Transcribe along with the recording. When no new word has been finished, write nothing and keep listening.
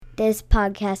This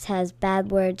podcast has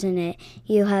bad words in it.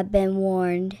 You have been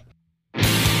warned.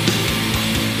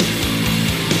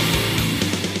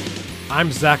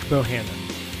 I'm Zach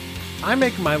Bohannon. I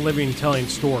make my living telling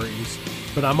stories,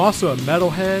 but I'm also a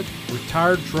metalhead,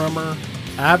 retired drummer,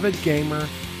 avid gamer,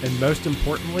 and most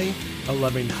importantly, a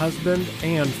loving husband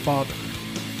and father.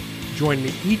 Join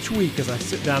me each week as I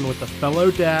sit down with a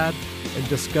fellow dad and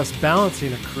discuss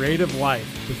balancing a creative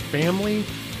life with family,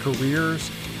 careers,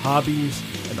 hobbies,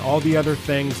 and all the other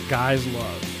things guys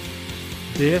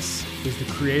love. This is the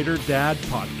Creator Dad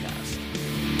Podcast.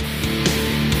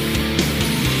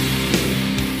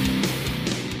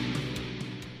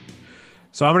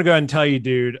 So I'm going to go ahead and tell you,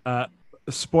 dude,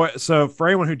 so for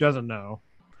anyone who doesn't know,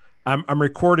 I'm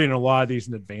recording a lot of these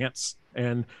in advance,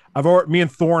 and me and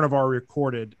Thorne have already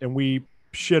recorded, and we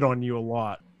shit on you a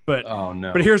lot. But oh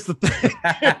no! But here's the thing.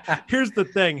 Here's the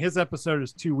thing. His episode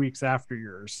is 2 weeks after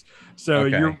yours, so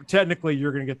Okay. you're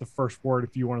going to get the first word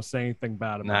if you want to say anything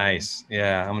bad about Nice.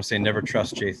 Yeah, I'm gonna say never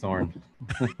trust Jay Thorne.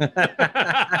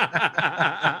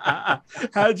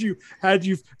 How'd you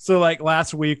so like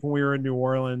last week when we were in New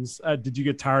Orleans, did you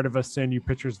get tired of us sending you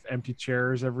pictures of empty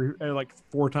chairs every like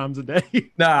 4 times a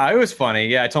day? Nah, it was funny.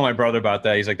 Yeah, I told my brother about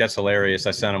that. He's like, "That's hilarious."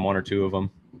 I sent him 1 or 2 of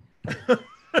them.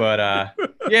 But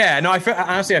yeah, no,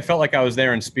 honestly I felt like I was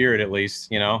there in spirit, at least,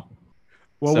 you know.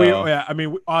 Well,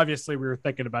 so, obviously we were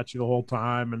thinking about you the whole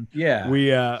time, and yeah,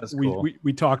 cool.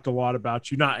 we talked a lot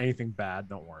about you. Not anything bad,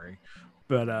 don't worry.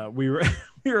 But we were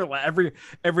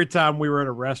every time we were at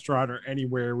a restaurant or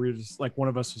anywhere, we were just like, one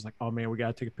of us was like, "Oh man, we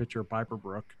gotta take a picture of Piper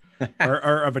Brook."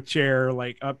 or of a chair,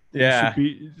 like up. Yeah,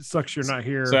 it sucks you're not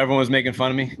here. So everyone was making fun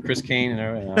of me, Chris Kane and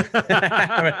everything.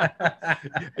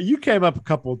 You came up a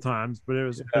couple of times, but it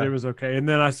was okay. And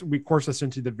then I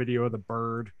sent you the video of the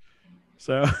bird.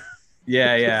 So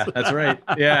yeah, that's right.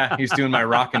 Yeah, he's doing my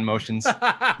rocking motions,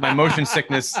 my motion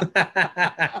sickness.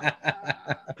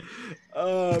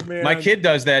 Oh man, my kid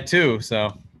does that too.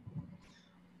 So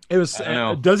it was.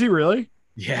 Does he really?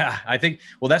 Yeah, I think.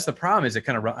 Well, that's the problem. Is it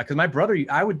kind of because my brother?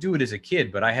 I would do it as a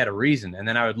kid, but I had a reason, and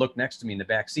then I would look next to me in the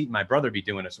back seat, and my brother be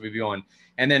doing it. So we'd be going,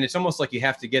 and then it's almost like you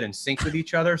have to get in sync with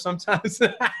each other sometimes.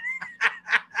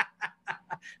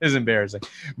 It's embarrassing,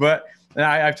 but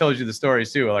I've told you the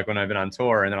stories too. Like when I've been on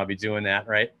tour, and then I'll be doing that,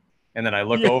 right? And then I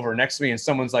look over next to me, and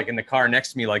someone's like in the car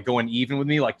next to me, like going even with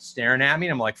me, like staring at me.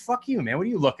 And I'm like, "Fuck you, man! What are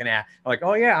you looking at?" I'm like,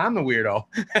 "Oh yeah, I'm the weirdo."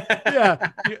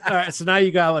 Yeah. All right. So now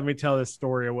you gotta let me tell this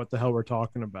story of what the hell we're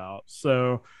talking about.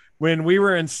 So when we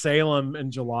were in Salem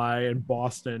in July in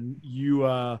Boston,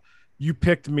 you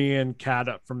picked me and Kat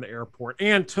up from the airport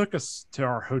and took us to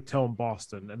our hotel in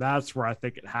Boston, and that's where I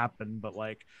think it happened. But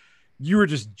like, you were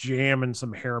just jamming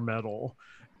some hair metal.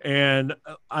 And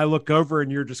I look over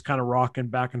and you're just kind of rocking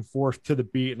back and forth to the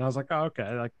beat. And I was like, oh,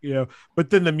 okay. Like, you know, but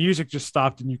then the music just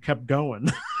stopped and you kept going.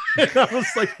 And I was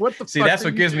like, what the See, fuck? that's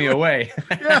what gives me away.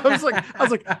 Yeah. I was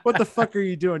like, what the fuck are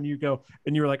you doing? You go,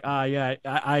 and you were like, yeah,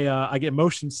 I get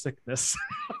motion sickness.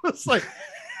 I was like,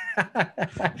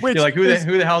 you're like, who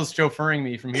the hell is chauffeuring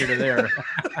me from here to there?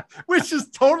 Which is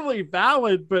totally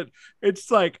valid, but it's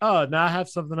like, oh, now I have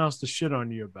something else to shit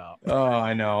on you about. Oh,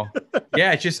 I know.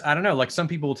 Yeah, it's just, I don't know. Like some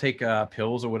people will take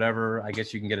pills or whatever. I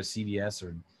guess you can get a CVS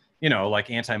or, you know,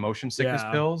 like anti-motion sickness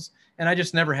pills. And I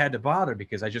just never had to bother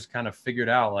because I just kind of figured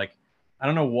out, like, I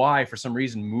don't know why, for some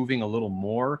reason, moving a little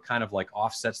more kind of like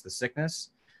offsets the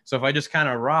sickness. So if I just kind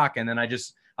of rock, and then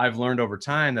I've learned over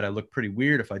time that I look pretty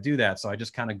weird if I do that. So I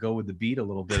just kind of go with the beat a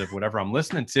little bit of whatever I'm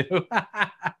listening to.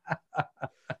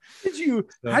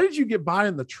 How did you get by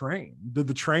in the train? Did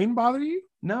the train bother you?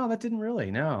 No, that didn't really.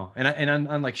 No. And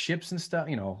on like ships and stuff,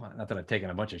 you know, not that I've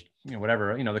taken a bunch of, you know,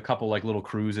 whatever, you know, the couple like little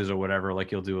cruises or whatever,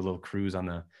 like you'll do a little cruise on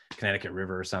the Connecticut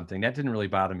River or something. That didn't really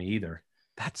bother me either.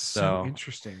 That's so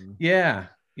interesting. Yeah.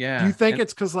 Yeah. Do you think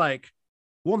it's because like,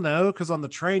 well, no, because on the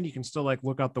train you can still like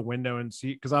look out the window and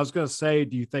see. Because I was gonna say,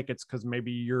 do you think it's because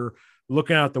maybe you're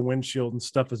looking out the windshield and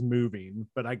stuff is moving?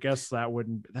 But I guess that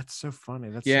wouldn't. That's so funny.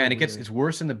 That's yeah, so and weird. it's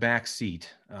worse in the back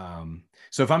seat.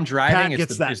 So if I'm driving,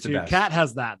 it's the best. Cat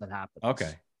has that happens.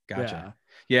 Okay, gotcha.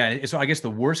 Yeah. So I guess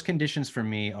the worst conditions for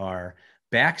me are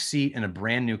back seat in a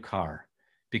brand new car.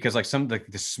 Because like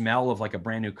the smell of like a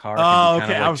brand new car can be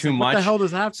kind of like too much. What the hell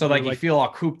does happen? So like you feel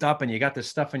all cooped up and you got this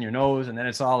stuff in your nose, and then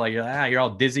it's all like you're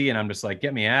all dizzy, and I'm just like,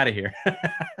 get me out of here.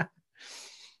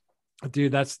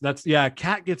 Dude, that's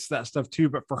Kat gets that stuff too,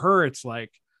 but for her it's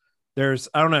like I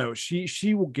don't know,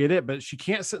 she will get it, but she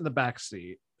can't sit in the back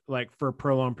seat like for a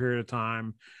prolonged period of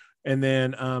time. And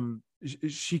then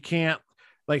she can't,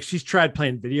 like, she's tried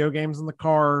playing video games in the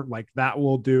car, like that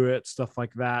will do it, stuff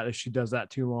like that if she does that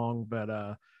too long.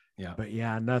 But Yeah. But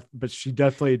yeah, but she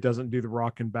definitely doesn't do the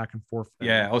rocking back and forth thing.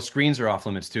 Yeah. Oh, screens are off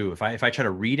limits too. If I try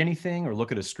to read anything or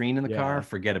look at a screen in the car,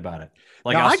 forget about it.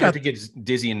 Like now, I'll start to get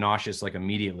dizzy and nauseous like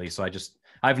immediately. So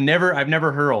I've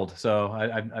never hurled. So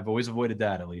I've always avoided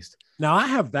that at least. Now I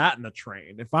have that in the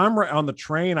train. If I'm on the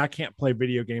train, I can't play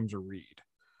video games or read.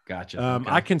 Gotcha. Okay.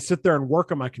 I can sit there and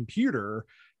work on my computer,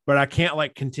 but I can't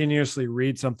like continuously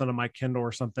read something on my Kindle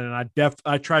or something. And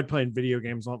I tried playing video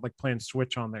games on like playing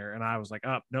Switch on there, and I was like,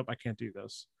 oh nope, I can't do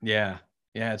this. Yeah.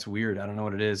 Yeah. It's weird. I don't know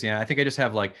what it is. Yeah. I think I just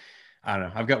have like, I don't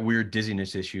know. I've got weird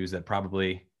dizziness issues that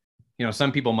probably,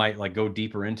 some people might like go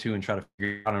deeper into and try to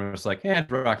figure it out. And it's like,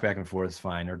 rock back and forth is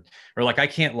fine. Or like, I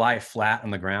can't lie flat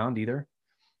on the ground either.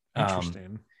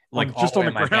 Interesting. Like just on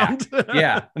the ground.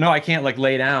 Yeah. No, I can't like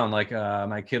lay down. Like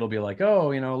my kid will be like, oh,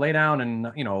 lay down and,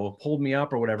 hold me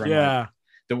up or whatever. Yeah.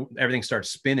 Like, everything starts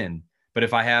spinning. But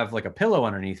if I have like a pillow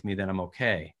underneath me, then I'm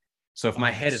okay. So if my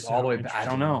head is all the way back, I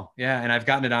don't know. Yeah. And I've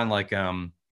gotten it on like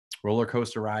roller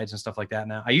coaster rides and stuff like that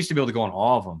now. I used to be able to go on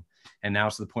all of them. And now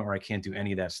it's to the point where I can't do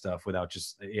any of that stuff without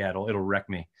just, it'll wreck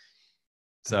me.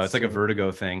 So it's like a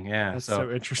vertigo thing. Yeah. That's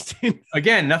so interesting.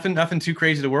 Again, nothing too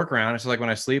crazy to work around. It's like when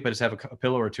I sleep, I just have a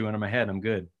pillow or two under my head. I'm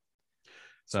good.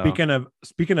 So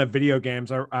speaking of video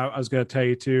games, I was going to tell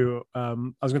you too. I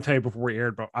was going to tell you before we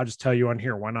aired, but I'll just tell you on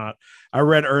here. Why not? I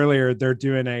read earlier they're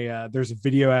doing there's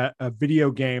a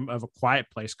video game of A Quiet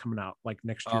Place coming out like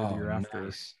next year, the year after.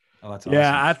 Nice. Oh, that's awesome.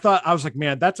 Yeah. I was like,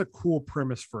 man, that's a cool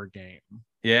premise for a game.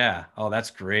 Yeah. Oh, that's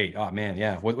great. Oh man.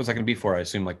 Yeah. What was that going to be for? I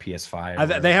assume like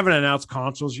PS5. They haven't announced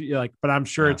consoles but I'm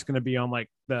sure it's going to be on like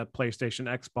the PlayStation,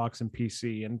 Xbox, and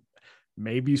PC, and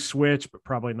maybe Switch, but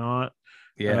probably not.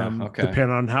 Yeah. Okay. Depending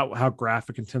on how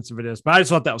graphic intensive it is. But I just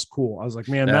thought that was cool. I was like,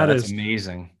 man, that's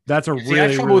amazing. That's a really, I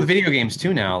have trouble with video games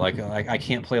too now. Like I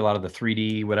can't play a lot of the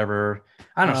 3D, whatever.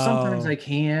 I don't know. Sometimes I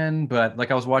can, but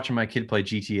like I was watching my kid play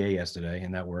GTA yesterday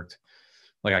and that worked.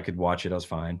 Like I could watch it. I was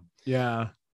fine. Yeah.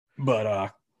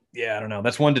 But yeah, I don't know.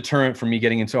 That's one deterrent for me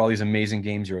getting into all these amazing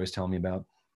games you're always telling me about.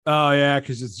 Oh yeah,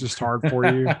 because it's just hard for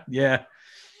you. Yeah.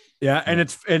 Yeah,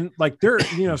 and like they're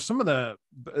some of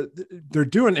they're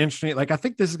doing interesting. Like I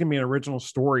think this is gonna be an original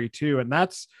story too, and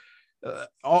that's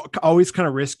always kind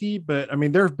of risky. But I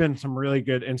mean, there have been some really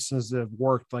good instances that have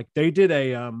worked. Like they did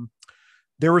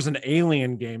there was an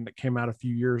Alien game that came out a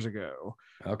few years ago.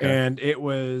 Okay. And it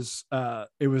was an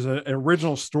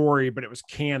original story, but it was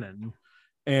canon.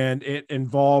 And it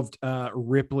involved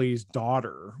Ripley's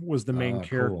daughter was the main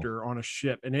character on a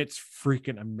ship, and it's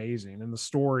freaking amazing. And the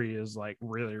story is like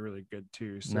really, really good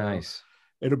too. So nice.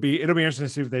 It'll be interesting to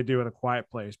see what they do in A Quiet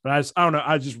Place. But I don't know.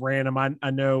 I just random.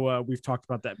 I know we've talked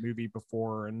about that movie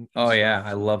before. And yeah,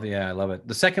 I love it.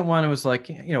 The second one, it was like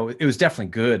it was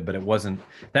definitely good, but it wasn't.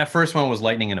 That first one was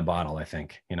lightning in a bottle, I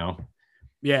think.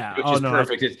 Yeah. Which is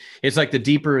perfect. It's like the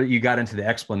deeper you got into the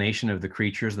explanation of the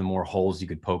creatures, the more holes you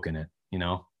could poke in it.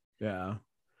 Yeah.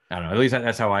 I don't know. At least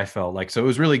that's how I felt. Like, so it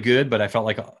was really good, but I felt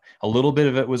like a little bit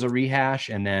of it was a rehash.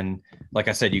 And then, like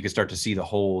I said, you could start to see the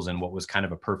holes in what was kind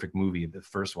of a perfect movie, the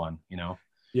first one,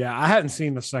 Yeah. I hadn't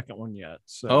seen the second one yet.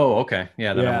 So. Oh, okay.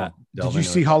 Yeah. Yeah. Did you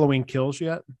see Halloween Kills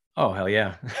yet? Oh, hell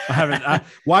yeah. I haven't.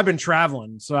 I've been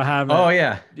traveling, so I haven't. Oh,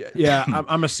 yeah. Yeah.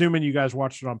 I'm assuming you guys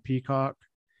watched it on Peacock.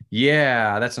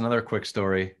 Yeah. That's another quick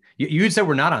story. You said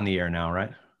we're not on the air now,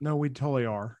 right? No, we totally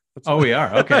are. We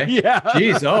are. Okay. Yeah.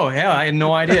 Jeez. Oh, hell. I had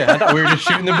no idea. I thought we were just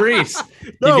shooting the breeze.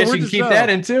 No, I guess you can keep that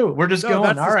in too. We're just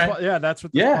going. All right. That's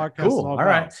what this podcast is all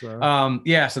about.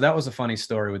 So. So that was a funny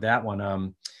story with that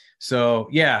one. So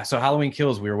Halloween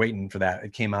Kills, we were waiting for that.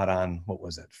 It came out on, what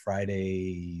was it?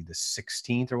 Friday the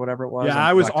 16th or whatever it was. Yeah.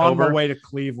 I was on my way to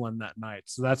Cleveland that night.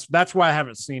 So that's why I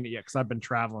haven't seen it yet. Cause I've been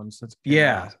traveling since.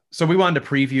 So we wanted to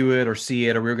preview it or see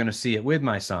it, or we were going to see it with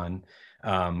my son.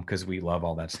 Cause we love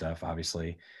all that stuff,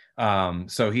 obviously.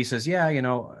 So he says, I don't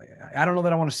know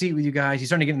that I want to see it with you guys. He's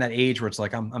starting to get in that age where it's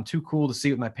like, I'm too cool to see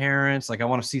it with my parents. Like I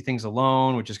want to see things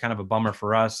alone, which is kind of a bummer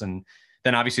for us. And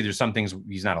then obviously there's some things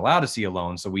he's not allowed to see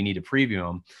alone. So we need to preview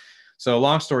them. So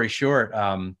long story short,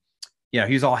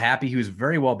 he was all happy. He was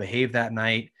very well behaved that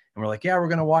night. And we're like, we're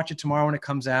going to watch it tomorrow when it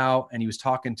comes out. And he was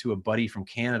talking to a buddy from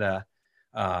Canada,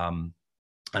 on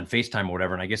FaceTime or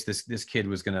whatever. And I guess this kid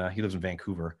he lives in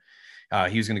Vancouver.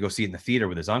 He was going to go see it in the theater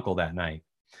with his uncle that night.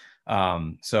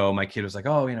 So my kid was like,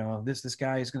 this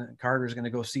guy Carter's going to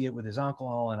go see it with his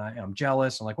uncle. And I'm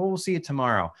jealous. I'm like, well, we'll see it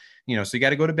tomorrow, so you got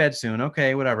to go to bed soon.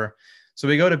 Okay, whatever. So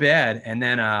we go to bed, and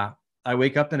then, I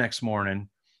wake up the next morning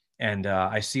and,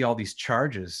 I see all these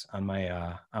charges on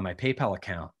my PayPal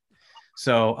account.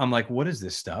 So I'm like, what is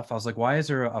this stuff? I was like, why is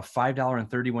there a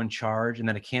 $5.31 charge and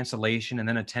then a cancellation and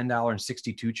then a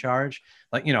 $10.62 charge?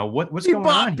 Like, you know, what's going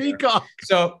on here? Peacock.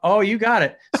 So, oh, you got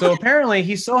it. So apparently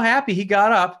he's so happy he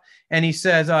got up and he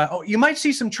says, oh, you might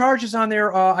see some charges on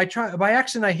there. I tried by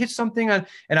accident. I hit something on,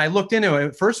 and I looked into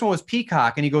it. First one was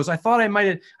Peacock. And he goes, I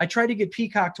tried to get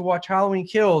Peacock to watch Halloween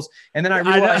Kills. And then I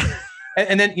realized,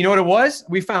 and then you know what it was?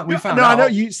 We found out. I know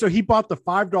you. So he bought the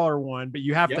 $5 one, but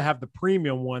you have to have the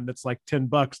premium one that's like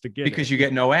 $10 to get because you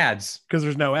get no ads. Because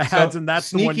there's no ads, and that's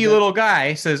sneaky the one little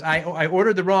guy says I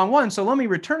ordered the wrong one, so let me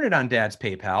return it on Dad's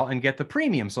PayPal and get the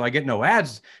premium, so I get no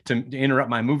ads to interrupt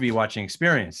my movie watching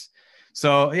experience.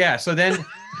 So yeah, so then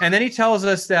and then he tells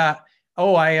us that.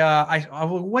 Oh,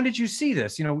 when did you see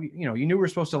this? You know, you knew we were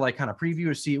supposed to like kind of preview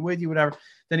or see it with you, whatever.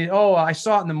 Then I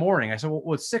saw it in the morning. I said,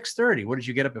 well, it's 6:30. What did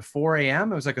you get up at 4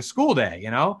 a.m.? It was like a school day, you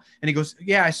know? And he goes,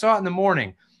 yeah, I saw it in the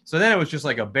morning. So then it was just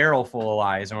like a barrel full of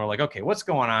lies. And we're like, okay, what's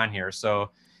going on here? So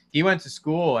he went to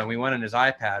school and we went on his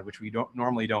iPad, which we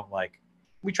normally don't like.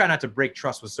 We try not to break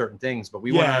trust with certain things, but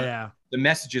we went on the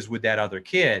messages with that other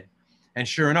kid. And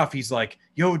sure enough, he's like,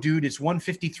 yo, dude, it's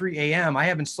 1:53 a.m. I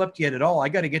haven't slept yet at all. I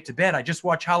got to get to bed. I just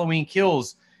watched Halloween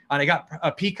Kills and I got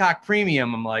a Peacock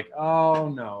Premium. I'm like, oh,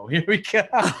 no, here we go.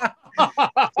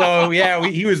 So, yeah,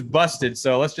 he was busted.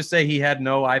 So let's just say he had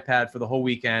no iPad for the whole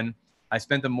weekend. I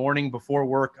spent the morning before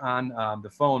work on the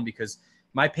phone because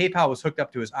my PayPal was hooked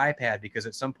up to his iPad because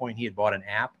at some point he had bought an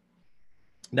app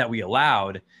that we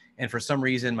allowed. And for some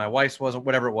reason, my wife's wasn't,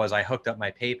 whatever it was, I hooked up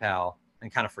my PayPal and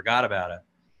kind of forgot about it.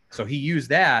 So he used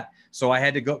that. So I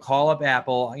had to go call up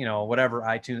Apple, you know, whatever,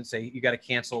 iTunes, say, you got to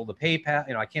cancel the PayPal.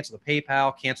 You know, I canceled the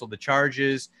PayPal, canceled the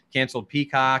charges, canceled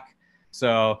Peacock.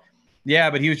 So, yeah,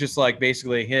 but he was just like,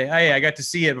 basically, hey, I got to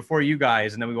see it before you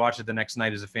guys. And then we watched it the next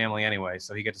night as a family anyway.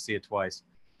 So he got to see it twice.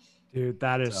 Dude,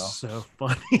 that is so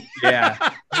funny. Yeah,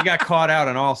 he got caught out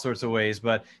in all sorts of ways.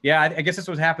 But yeah, I guess that's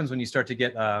what happens when you start to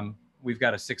get, we've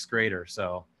got a 6th grader.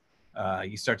 So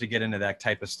you start to get into that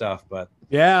type of stuff. But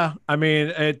yeah, I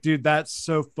mean, dude, that's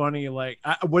so funny. Like,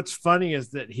 what's funny is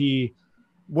that he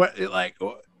ended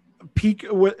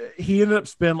up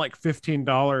spending like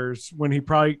 $15 when he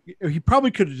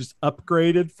probably could have just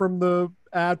upgraded from the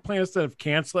ad plan instead of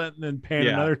canceling it and then paying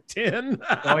another 10.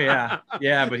 Oh yeah,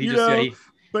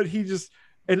 but he just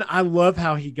and I love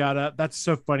how he got up. That's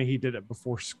so funny. He did it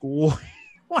before school.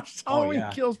 Watched Halloween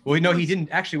Kills. Well, no, he didn't.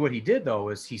 Actually, what he did though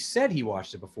is he said he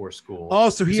watched it before school. Oh,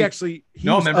 so he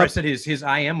remember I said his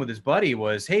IM with his buddy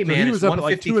was, hey man, it's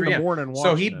 1:53 in the morning.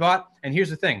 So he bought, and here's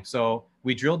the thing. So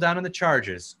we drilled down on the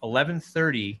charges,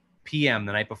 11:30 p.m.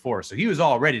 the night before. So he was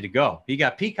all ready to go. He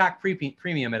got Peacock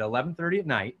Premium at 11:30 at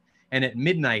night, and at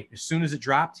midnight, as soon as it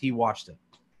dropped, he watched it.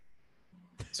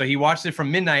 So he watched it from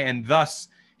midnight, and thus,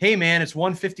 hey man, it's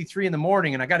 1:53 in the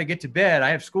morning, and I got to get to bed.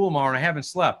 I have school tomorrow, and I haven't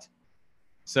slept.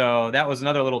 So that was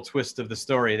another little twist of the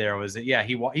story there was that, yeah,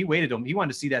 he waited. He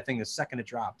wanted to see that thing the second it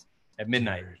dropped at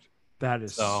midnight. Dude, that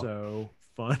is so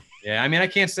funny. Yeah. I mean, I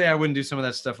can't say I wouldn't do some of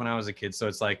that stuff when I was a kid. So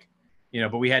it's like, you know,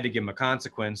 but we had to give him a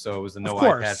consequence. So it was the no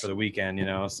iPad for the weekend, you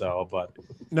know? So, but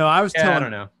no, I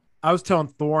don't know. I was telling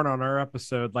Thorne on our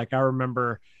episode, like I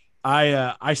remember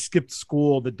I skipped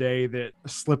school the day that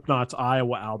Slipknot's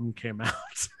Iowa album came out.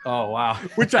 Oh, wow.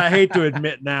 Which I hate to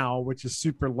admit now, which is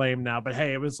super lame now. But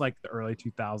hey, it was like the early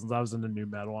 2000s. I was into new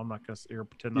metal. I'm not going to sit here and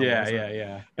pretend I wasn't.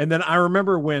 Yeah. And then I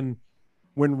remember when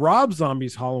Rob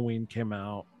Zombie's Halloween came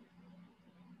out,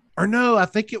 or no, I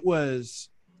think it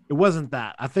wasn't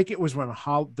that. I think it was when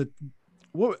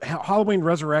Halloween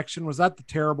Resurrection, was that the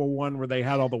terrible one where they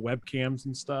had all the webcams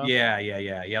and stuff? Yeah.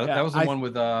 That was the one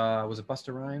with was it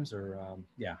Busta Rhymes or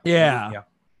yeah.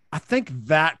 I think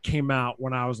that came out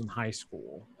when I was in high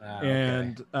school,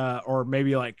 and or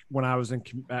maybe like when I was in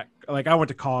like I went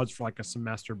to college for like a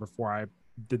semester before I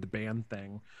did the band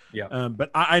thing. Yeah.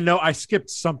 But I know I skipped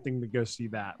something to go see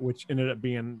that, which ended up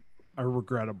being a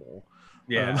regrettable.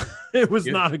 Yeah, it was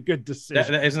not a good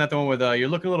decision. Isn't that the one with you're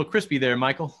looking a little crispy there,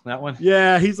 Michael? That one?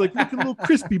 Yeah, he's like looking a little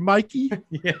crispy, Mikey.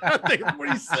 Yeah, I think that's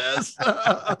what he says.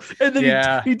 And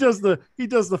then he does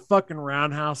the fucking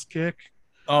roundhouse kick.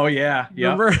 Oh yeah,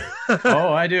 remember?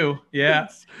 Oh, I do. Yeah,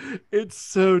 it's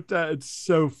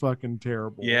so fucking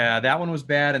terrible. Yeah, that one was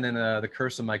bad. And then the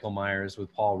Curse of Michael Myers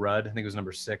with Paul Rudd. I think it was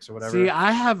number 6 or whatever. See,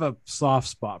 I have a soft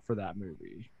spot for that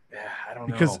movie. Yeah, I don't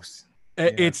know. Because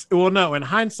it's no, in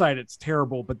hindsight it's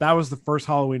terrible, but that was the first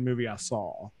Halloween movie I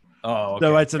saw. Oh, okay.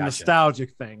 So it's a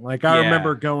nostalgic thing. Like I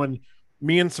remember going,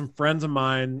 me and some friends of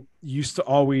mine used to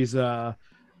always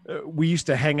we used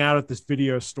to hang out at this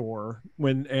video store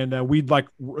we'd like,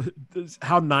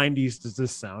 how 90s does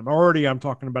this sound? Already I'm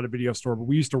talking about a video store, but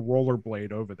we used to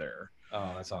rollerblade over there.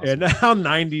 Oh, that's awesome. And how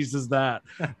 90s is that?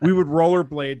 We would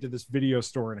rollerblade to this video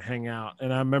store and hang out.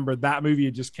 And I remember that movie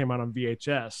had just came out on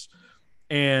VHS,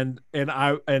 and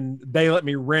they let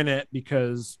me rent it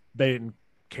because they didn't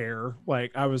care.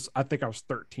 Like I think I was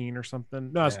 13 or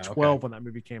something. No, I was 12 when that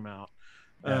movie came out.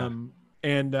 Yeah.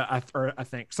 I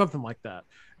think something like that.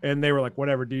 And they were like,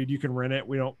 whatever, dude, you can rent it.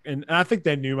 We don't. And I think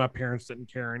they knew my parents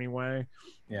didn't care anyway.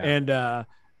 Yeah.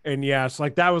 And yeah, it's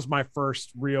like that was my first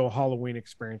real Halloween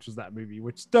experience, was that movie,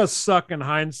 which does suck in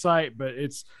hindsight, but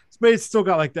it's still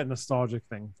got like that nostalgic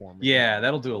thing for me. Yeah,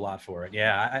 that'll do a lot for it.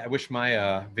 Yeah, I wish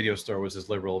my video store was as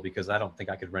liberal, because I don't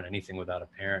think I could rent anything without a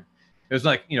parent. It was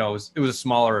like, it was a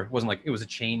smaller, it wasn't like, it was a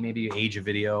chain, maybe Age of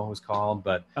Video was called,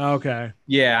 but okay.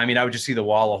 Yeah, I mean, I would just see the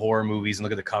wall of horror movies and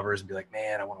look at the covers and be like,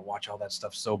 man, I want to watch all that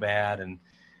stuff so bad. And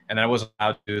I wasn't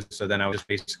allowed to, so then I was just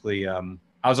basically, I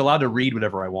was allowed to read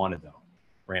whatever I wanted though.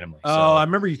 Randomly. Oh, I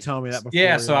remember you telling me that before.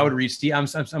 Yeah, so I would read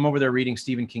I'm over there reading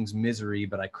Stephen King's Misery,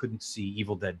 but I couldn't see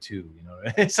Evil Dead 2,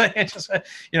 It's just,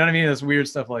 you know what I mean? It's weird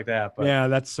stuff like that. But yeah,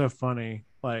 that's so funny.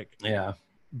 Like, yeah.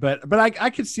 But I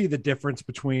could see the difference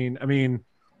between, I mean,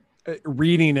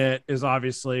 reading it is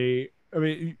obviously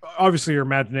your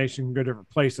imagination can go different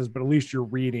places, but at least you're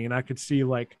reading. I could see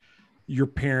like your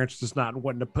parents just not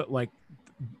wanting to put like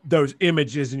those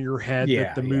images in your head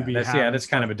that the movie has. Yeah, that's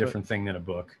kind of a different thing than a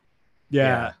book.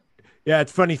 Yeah.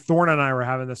 It's funny. Thorne and I were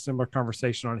having a similar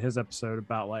conversation on his episode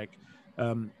about like,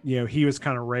 he was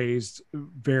kind of raised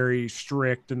very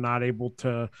strict and not able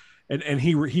to, and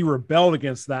he rebelled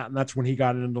against that. And that's when he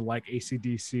got into like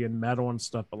AC/DC and metal and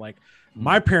stuff. But like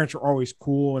my parents were always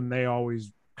cool, and they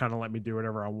always kind of let me do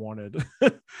whatever I wanted.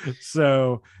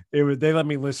 So they let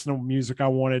me listen to music I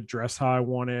wanted, dress how I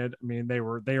wanted. I mean, they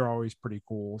were always pretty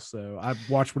cool. So I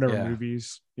watched whatever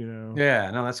movies,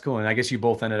 Yeah, no, that's cool. And I guess you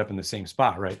both ended up in the same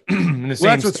spot, right? In the same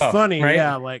that's what's stuff, funny. Right?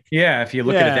 Yeah. Like, yeah, if you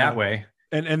look at it that way.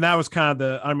 And that was kind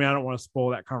of I don't want to spoil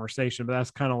that conversation, but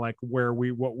that's kind of like what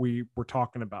we were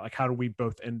talking about. Like, how do we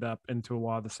both end up into a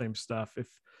lot of the same stuff?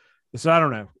 So I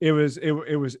don't know. It was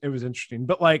interesting,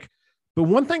 but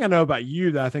one thing I know about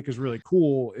you that I think is really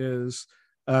cool is,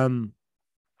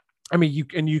 you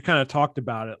kind of talked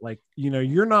about it, like,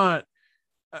 you're not,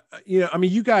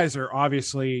 you guys are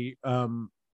obviously,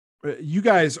 you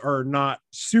guys are not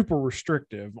super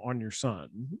restrictive on your son.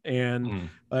 And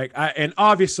and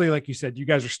obviously, like you said, you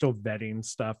guys are still vetting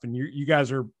stuff, and you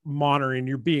guys are monitoring,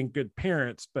 you're being good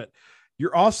parents, but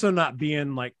you're also not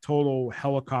being like total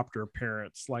helicopter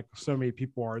parents like so many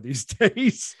people are these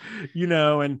days,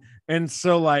 and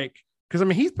so like,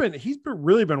 because he's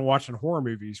really been watching horror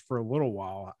movies for a little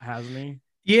while, hasn't he?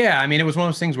 Yeah, I mean, it was one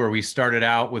of those things where we started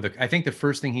out with I think the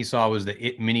first thing he saw was the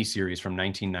It miniseries from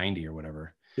 1990 or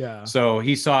whatever. Yeah. So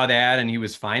he saw that and he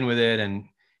was fine with it, and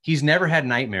he's never had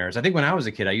nightmares. I think when I was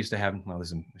a kid, I used to have, well,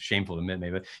 this is shameful to admit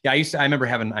maybe, but yeah, I remember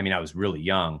having, I was really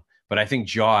young, but I think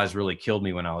Jaws really killed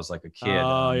me when I was like a kid.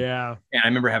 Oh, yeah. And I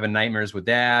remember having nightmares with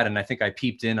that. And I think I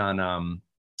peeped in on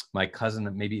my cousin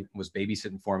that maybe was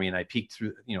babysitting for me. And I peeked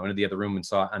through, into the other room and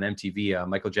saw on MTV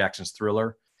Michael Jackson's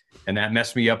Thriller. And that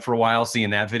messed me up for a while, seeing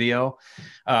that video.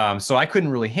 So I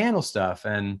couldn't really handle stuff.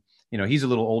 And, he's a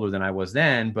little older than I was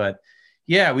then. But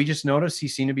yeah, we just noticed he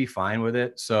seemed to be fine with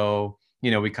it. So,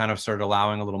 we kind of started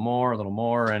allowing a little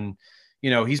more. And,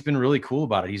 he's been really cool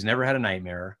about it. He's never had a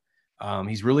nightmare.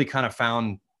 He's really kind of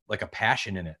found like a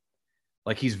passion in it.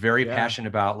 Like he's very passionate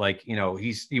about like,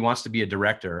 he wants to be a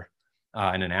director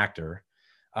and an actor.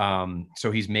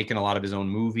 So he's making a lot of his own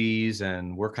movies,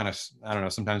 and we're kind of, I don't know,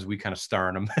 sometimes we kind of star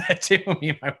in them too, me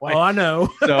and my wife. Oh, I know.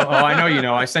 I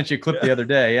know, I sent you a clip the other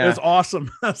day. Yeah. It's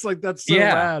awesome. That's so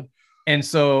rad. And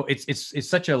so it's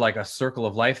such a, like a circle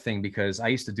of life thing, because I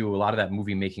used to do a lot of that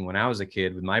movie making when I was a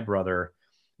kid with my brother.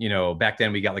 Back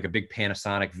then we got like a big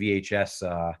Panasonic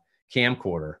VHS,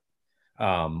 camcorder,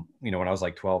 when I was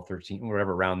like 12, 13,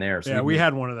 whatever, around there. So we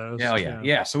had one of those.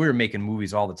 Yeah. So we were making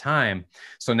movies all the time.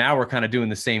 So now we're kind of doing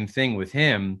the same thing with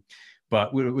him,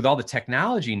 but with all the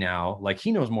technology now, like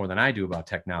he knows more than I do about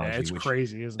technology. Yeah, it's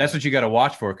crazy, isn't that's it? what you got to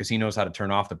watch for, because he knows how to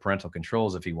turn off the parental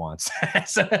controls if he wants.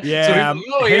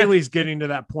 Haley's getting to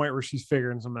that point where she's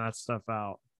figuring some of that stuff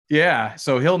out. Yeah.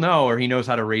 So he'll know, or he knows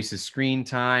how to raise his screen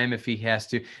time if he has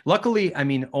to. Luckily,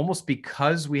 almost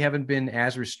because we haven't been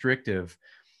as restrictive,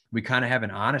 we kind of have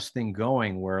an honest thing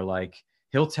going where like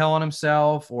he'll tell on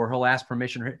himself or he'll ask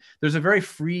permission. There's a very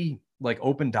free, like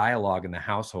open dialogue in the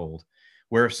household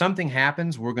where if something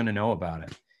happens, we're going to know about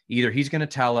it. Either he's going to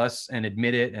tell us and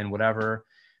admit it and whatever.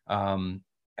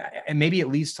 And maybe it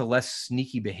leads to less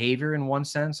sneaky behavior in one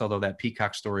sense, although that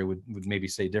Peacock story would maybe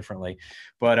say differently.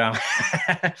 But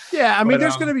yeah,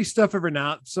 there's going to be stuff every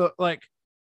now. So like,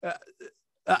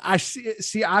 I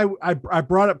see. I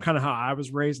brought up kind of how I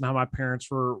was raised and how my parents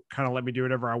were kind of let me do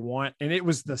whatever I want, and it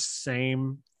was the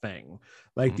same thing,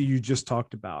 like that you just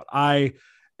talked about.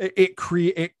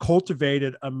 It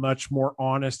cultivated a much more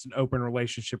honest and open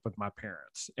relationship with my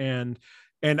parents, and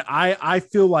I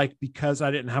feel like because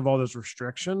I didn't have all those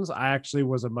restrictions, I actually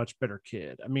was a much better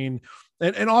kid. I mean,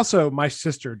 and also my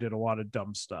sister did a lot of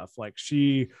dumb stuff, like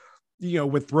she,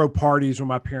 would throw parties when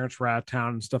my parents were out of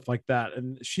town and stuff like that.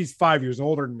 And she's 5 years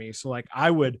older than me. So like I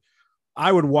would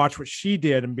watch what she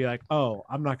did and be like, oh,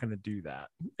 I'm not going to do that.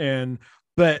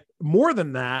 But more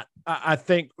than that, I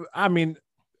think, I mean,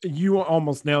 you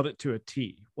almost nailed it to a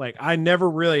T. Like I never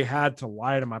really had to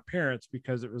lie to my parents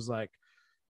because it was like,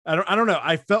 I don't know.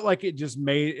 I felt like it just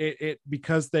made it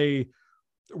because they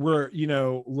were,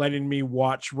 letting me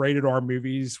watch rated R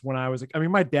movies when I was like, I mean,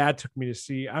 my dad took me to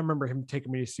see, I remember him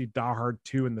taking me to see Die Hard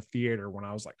 2 in the theater when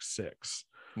I was like 6.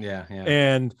 Yeah. Yeah.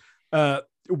 And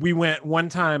we went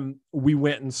and saw, we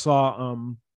went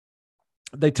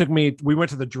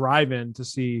to the drive-in to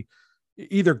see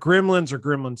either Gremlins or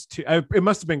Gremlins 2. It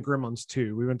must have been Gremlins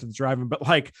 2. We went to the drive-in, but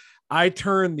like I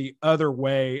turned the other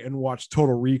way and watched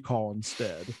Total Recall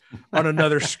instead on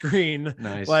another screen.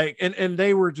 Nice. Like, and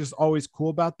they were just always cool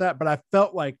about that. But I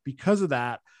felt like because of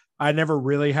that, I never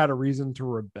really had a reason to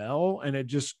rebel. And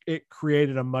it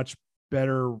created a much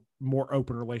better, more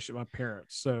open relationship with my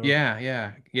parents. So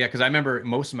yeah. Cause I remember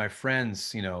most of my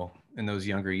friends, in those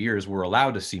younger years were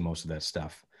allowed to see most of that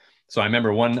stuff. So I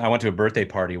remember I went to a birthday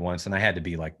party once and I had to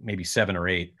be like maybe 7 or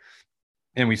 8.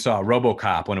 And we saw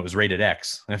RoboCop when it was rated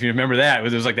X. And if you remember that,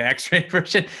 it was like the X-rated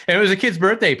version. And it was a kid's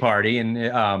birthday party. And,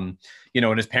 and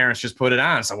his parents just put it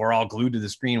on. So we're all glued to the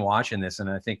screen watching this. And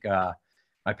I think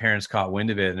my parents caught wind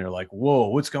of it and they're like, whoa,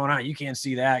 what's going on? You can't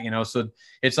see that, So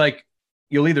it's like,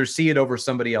 you'll either see it over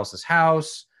somebody else's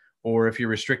house, or if you're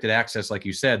restricted access, like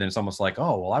you said, then it's almost like,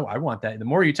 oh, well, I want that. The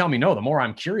more you tell me no, the more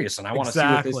I'm curious and I want to see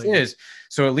what this is.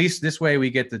 So at least this way we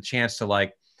get the chance to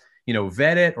like,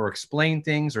 vet it or explain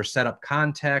things or set up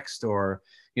context or,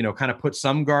 kind of put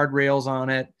some guardrails on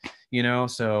it,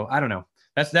 so I don't know.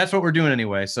 That's what we're doing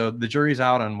anyway. So the jury's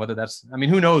out on whether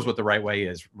who knows what the right way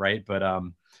is. Right. But,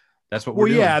 that's what we're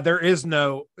doing. Yeah,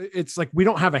 it's like, we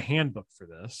don't have a handbook for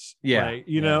this. Yeah.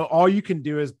 Right? All you can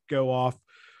do is go off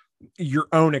your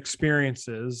own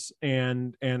experiences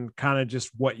and kind of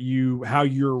just how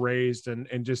you're raised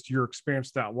and just your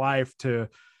experience that life to,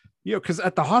 because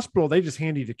at the hospital they just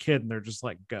hand you the kid and they're just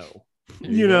like, go,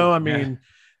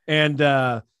 and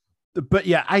but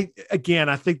yeah, I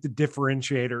think the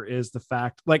differentiator is the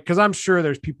fact, like, because I'm sure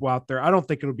there's people out there, I don't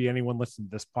think it'll be anyone listening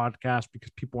to this podcast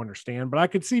because people understand, but I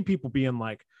could see people being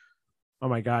like, oh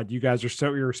my God, you guys are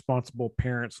so irresponsible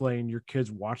parents letting your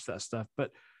kids watch that stuff.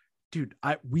 But dude,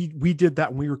 we did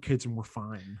that when we were kids and we're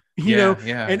fine, and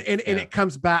it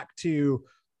comes back to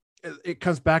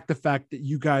the fact that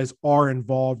you guys are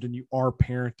involved and you are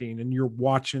parenting and you're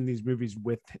watching these movies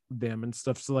with them and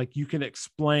stuff. So like you can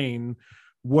explain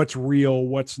what's real,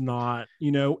 what's not,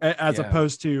 as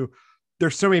opposed to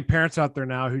there's so many parents out there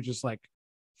now who just like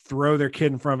throw their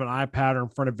kid in front of an iPad or in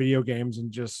front of video games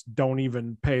and just don't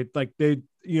even pay. Like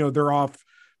they're off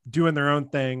doing their own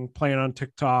thing, playing on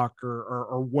TikTok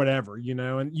or whatever,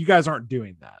 and you guys aren't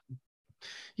doing that.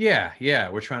 Yeah.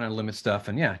 We're trying to limit stuff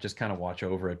and just kind of watch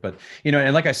over it. But,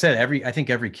 and like I said, I think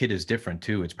every kid is different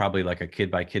too. It's probably like a kid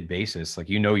by kid basis. Like,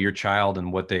 your child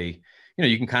and what they,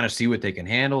 you can kind of see what they can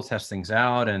handle, test things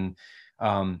out. And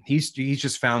he's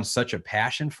just found such a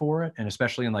passion for it. And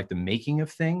especially in like the making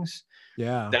of things.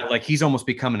 Yeah. That like, he's almost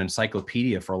become an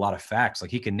encyclopedia for a lot of facts.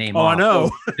 Like he can name off. I know.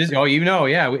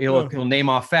 He'll name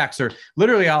off facts, or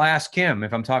literally I'll ask him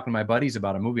if I'm talking to my buddies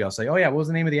about a movie, I'll say, oh yeah, what was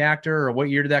the name of the actor or what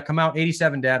year did that come out?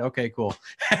 87, Dad. Okay, cool.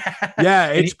 Yeah.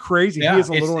 It's crazy. He is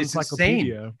a little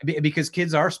encyclopedia. Because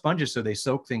kids are sponges. So they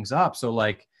soak things up. So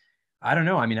like, I don't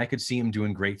know. I mean, I could see him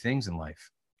doing great things in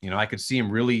life. I could see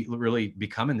him really, really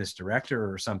becoming this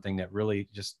director or something that really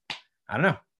just, I don't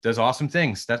know, does awesome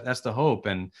things. That's the hope.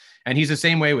 And he's the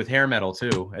same way with hair metal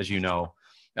too, as all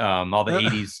the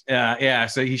 80s. Yeah.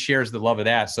 So he shares the love of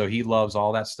that. So he loves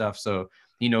all that stuff. So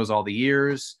he knows all the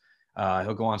years.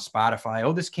 He'll go on Spotify.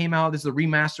 Oh, this came out. This is a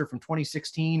remaster from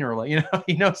 2016 or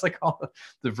he knows like all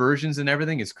the versions and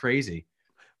everything. It's crazy.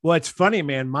 Well, it's funny,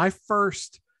 man. My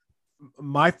first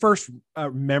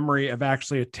memory of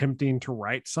actually attempting to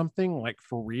write something like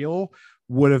for real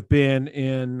would have been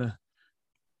in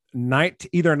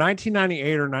either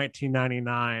 1998 or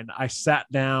 1999. I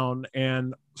sat down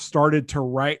and started to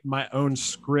write my own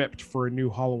script for a new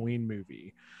Halloween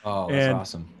movie. Oh, that's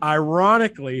awesome.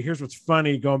 Ironically, here's what's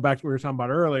funny, going back to what we were talking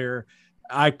about earlier,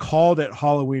 I called it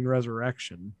Halloween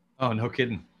Resurrection. Oh, no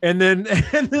kidding. And then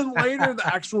later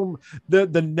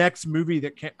the next movie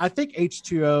that came, I think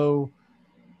H2O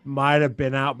might have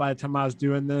been out by the time I was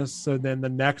doing this. So then the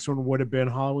next one would have been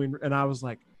Halloween. And I was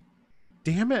like,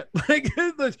 damn it.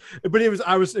 But it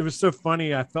was so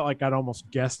funny. I felt like I'd almost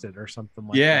guessed it or something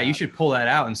like that. Yeah, you should pull that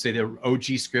out and say the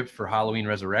OG script for Halloween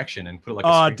Resurrection and put it like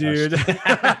oh, dude.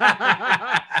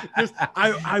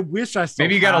 I wish I still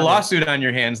maybe you got a lawsuit on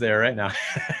your hands there right now.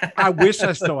 I wish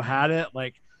I still had it.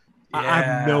 Like, I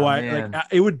have no idea. Like,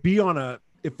 it would be on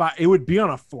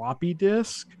a floppy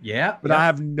disk. Yeah, but I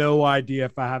have no idea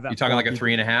if I have that. You're talking like a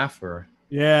 3.5 or.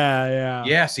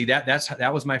 Yeah. See,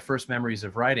 that was my first memories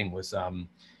of writing was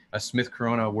a Smith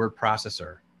Corona word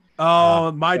processor.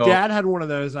 Oh, my dad had one of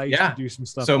those. I used to do some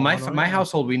stuff. So my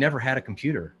household, we never had a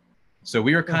computer. So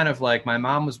we were kind of like, my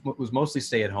mom was mostly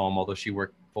stay at home, although she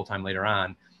worked full time later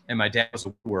on, and my dad was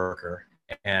a worker.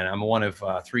 And I'm one of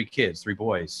 3 kids, 3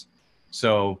 boys.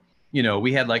 So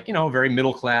we had like very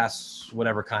middle class,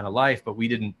 whatever kind of life, but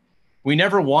we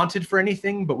never wanted for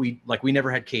anything, but we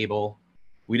never had cable.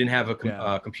 We didn't have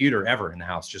a computer ever in the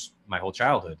house, just my whole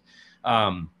childhood.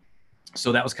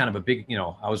 So that was kind of a big,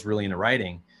 I was really into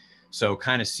writing. So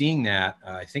kind of seeing that,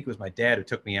 I think it was my dad who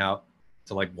took me out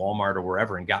to like Walmart or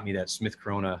wherever and got me that Smith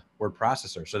Corona word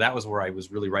processor. So that was where I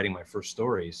was really writing my first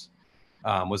stories.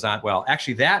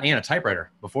 Actually that and a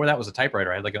typewriter. Before that was a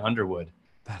typewriter. I had like an Underwood.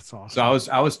 That's awesome.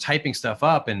 So I was typing stuff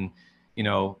up and,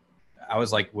 I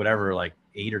was like,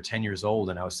 8 or 10 years old.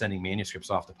 And I was sending manuscripts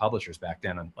off to publishers back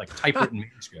then on like typewritten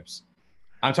manuscripts.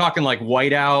 I'm talking like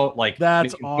whiteout, like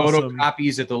that's awesome.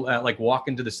 Photocopies at the, like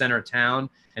walking to the center of town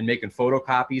and making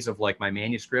photocopies of like my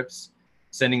manuscripts,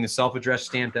 sending the self-addressed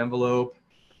stamped envelope.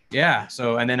 Yeah.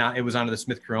 So, and then it was onto the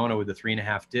Smith Corona with the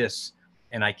 3.5 discs.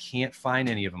 And I can't find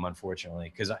any of them,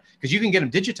 unfortunately, because you can get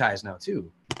them digitized now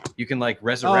too. You can like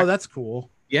resurrect. Oh, that's cool.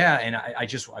 Yeah, and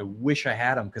I wish I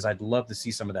had them because I'd love to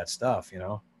see some of that stuff.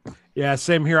 Yeah,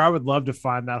 same here. I would love to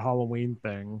find that Halloween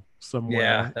thing somewhere.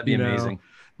 Yeah, that'd be amazing.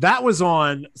 That was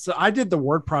on. So I did the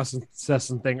word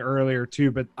processing thing earlier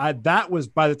too, but that was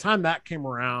by the time that came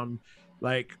around,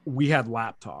 like we had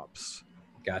laptops.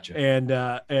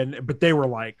 Gotcha. But they were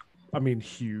like, I mean,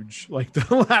 huge. Like the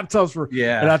laptops were.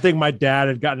 Yeah. And I think my dad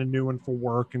had gotten a new one for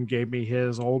work and gave me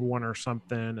his old one or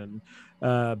something.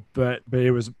 And but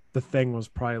the thing was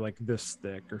probably like this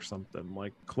thick or something,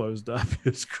 like closed up.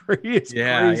 It's crazy.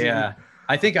 Yeah.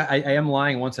 I think I am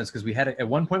lying in one sense because at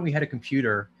one point we had a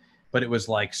computer, but it was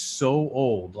like so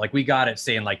old. Like we got it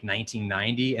say in like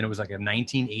 1990, and it was like a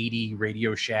 1980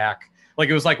 Radio Shack. Like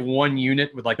it was like one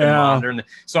unit with like the monitor.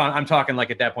 So I'm talking like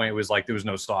at that point it was like there was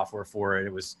no software for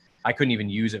it. I couldn't even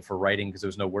use it for writing because there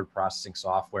was no word processing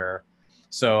software.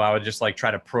 So I would just like try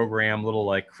to program little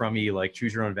like crummy like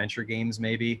choose your own adventure games,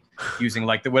 maybe using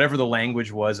like whatever the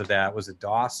language was of that. Was it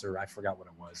DOS or I forgot what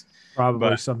it was?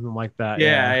 Probably something like that.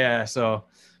 Yeah. So,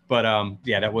 but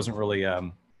that wasn't really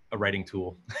a writing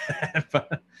tool.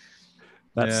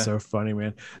 That's so funny,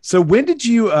 man. So when did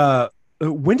you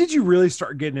really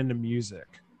start getting into music?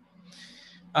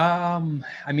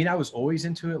 I mean, I was always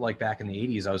into it. Like back in the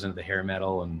 80s, I was into the hair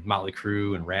metal and Motley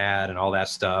Crue and Rad and all that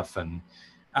stuff. And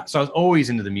so I was always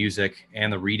into the music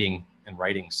and the reading and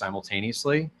writing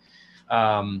simultaneously.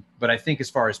 But I think as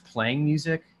far as playing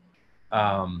music,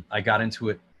 I got into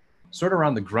it sort of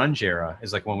around the grunge era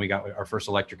is like when we got our first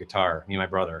electric guitar, me and my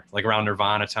brother, like around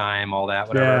Nirvana time, all that,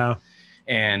 whatever. Yeah.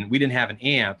 And we didn't have an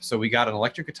amp. So we got an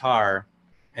electric guitar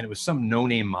and it was some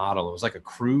no-name model. It was like a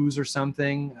Cruise or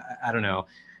something. I don't know.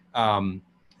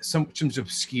 Some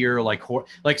obscure, like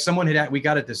someone we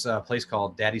got at this place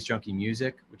called Daddy's Junkie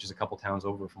Music, which is a couple towns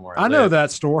over from where I live. know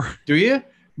that store. Do you?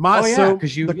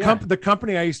 The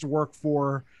company I used to work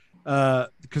for,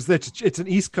 because it's an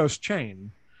East Coast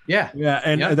chain. Yeah.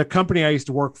 And the company I used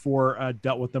to work for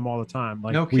dealt with them all the time.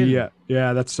 Like, no kidding.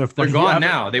 That's so funny. They're gone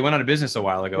now. They went out of business a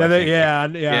while ago.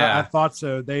 I thought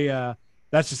so. They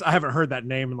that's just I haven't heard that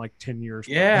name in like 10 years.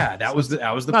 Yeah, that was the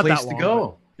place to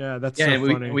go. Yeah, that's so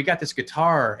funny. We got this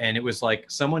guitar, and it was like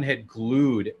someone had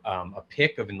glued a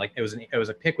pic of it was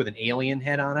a pic with an alien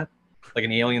head on it, like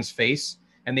an alien's face,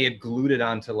 and they had glued it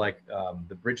onto like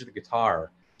the bridge of the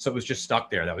guitar. So it was just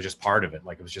stuck there. That was just part of it.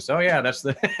 Like it was just, that's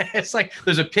it's like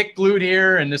there's a pick glued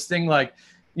here and this thing like,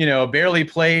 barely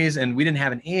plays, and we didn't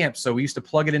have an amp. So we used to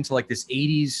plug it into like this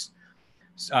 80s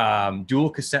dual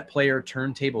cassette player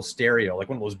turntable stereo, like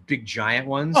one of those big giant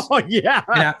ones. Oh yeah.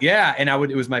 And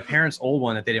it was my parents' old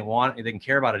one that they didn't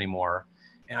care about anymore.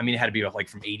 And I mean, it had to be like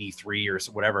from 83 or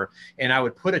whatever. And I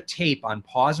would put a tape on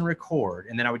pause and record.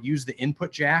 And then I would use the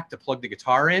input jack to plug the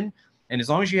guitar in. And as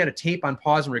long as you had a tape on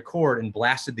pause and record and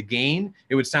blasted the gain,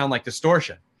 it would sound like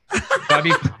distortion.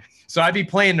 So I'd be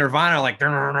playing Nirvana like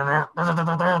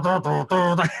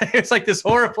it's like this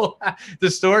horrible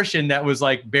distortion that was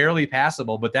like barely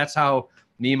passable. But that's how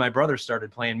me and my brother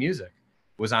started playing music,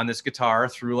 was on this guitar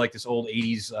through like this old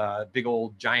 80s big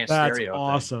old giant stereo.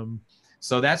 Awesome. Thing.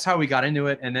 So that's how we got into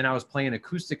it. And then I was playing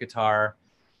acoustic guitar.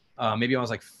 Maybe I was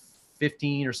like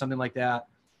 15 or something like that.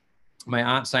 My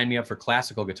aunt signed me up for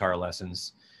classical guitar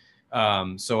lessons.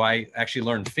 So I actually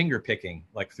learned finger picking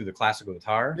like through the classical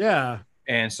guitar. Yeah.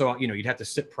 And so, you know, you'd have to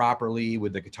sit properly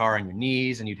with the guitar on your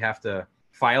knees, and you'd have to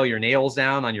file your nails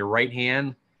down on your right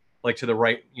hand, like to the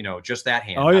right, you know, just that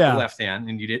hand, not the left hand.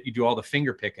 And you do all the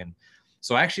finger picking.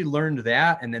 So I actually learned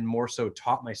that, and then more so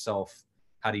taught myself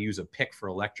how to use a pick for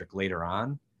electric later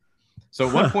on. So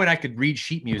at one point I could read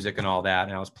sheet music and all that,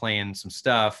 and I was playing some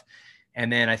stuff.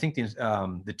 And then I think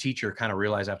the teacher kind of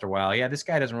realized after a while, yeah, this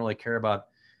guy doesn't really care about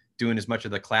doing as much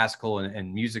of the classical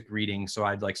and music reading. So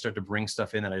I'd like start to bring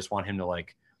stuff in that I just want him to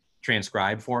like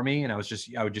transcribe for me. And I would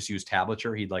just use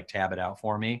tablature. He'd like tab it out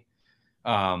for me.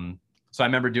 So I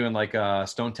remember doing like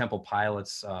Stone Temple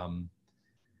Pilots on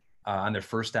their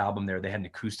first album there. They had an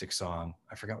acoustic song.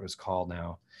 I forgot what it was called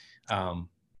now.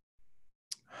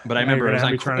 But I remember it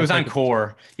was on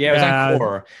Core. Yeah, it was on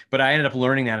Core. But I ended up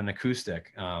learning that in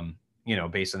acoustic. You know,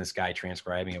 based on this guy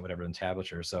transcribing it, whatever, in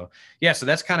tablature. So yeah, so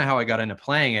that's kind of how I got into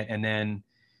playing it. And then,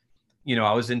 you know,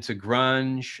 I was into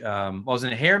grunge. I was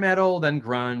into hair metal, then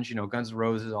grunge, you know, Guns N'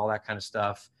 Roses, all that kind of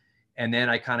stuff. And then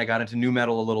I kind of got into nu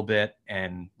metal a little bit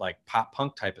and like pop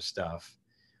punk type of stuff.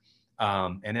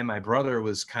 And then my brother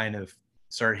was kind of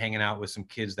started hanging out with some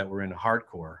kids that were into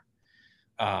hardcore.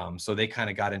 So they kind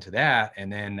of got into that.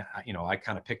 And then, you know, I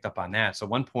kind of picked up on that. So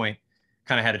at one point,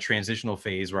 kind of had a transitional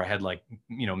phase where I had like,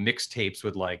 you know, mixtapes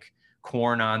with like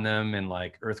Korn on them and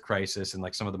like Earth Crisis and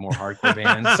like some of the more hardcore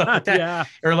bands. Stuff like that. Yeah.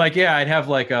 Or like, yeah, I'd have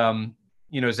like,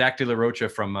 you know, Zach De La Rocha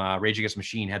from Rage Against the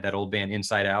Machine had that old band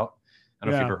Inside Out. I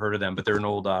don't know if you've ever heard of them, but they're an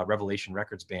old Revelation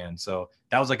Records band. So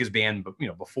that was like his band, you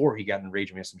know, before he got in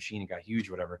Rage Against the Machine and got huge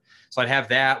or whatever. So I'd have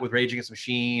that with Rage Against the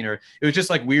Machine, or it was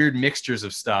just like weird mixtures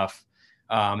of stuff.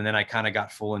 And then I kind of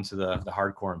got full into the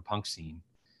hardcore and punk scene.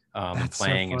 And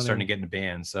playing and starting to get into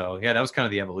bands. So yeah, that was kind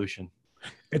of the evolution.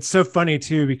 It's so funny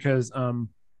too, because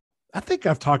I think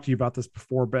I've talked to you about this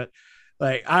before, but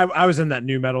like I was in that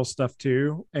nu metal stuff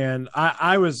too. And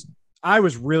I was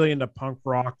really into punk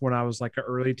rock when I was like an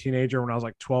early teenager, when I was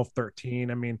like 12,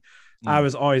 13. I mean, I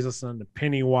was always listening to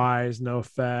Pennywise,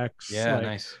 NoFX,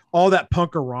 nice. All that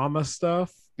Punkorama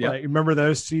stuff. Yep. Like, remember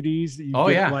those CDs that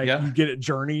you you get at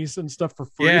Journeys and stuff for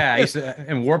free? Yeah, I used to,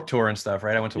 and Warped Tour and stuff,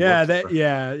 right? I went to Warped Tour.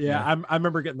 Yeah. I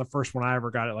remember getting the first one I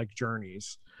ever got at like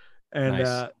Journeys,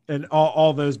 and and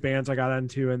all those bands I got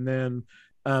into. And then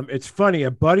it's funny,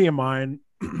 a buddy of mine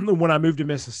when I moved to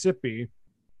Mississippi,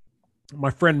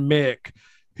 my friend Mick,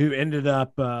 who ended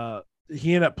up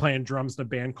playing drums in a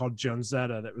band called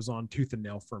Jonzetta that was on Tooth and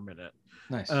Nail for a minute.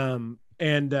 Nice.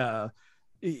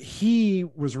 He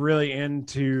was really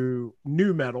into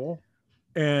nu metal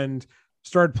and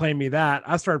started playing me that.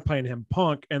 I started playing him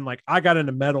punk, and like I got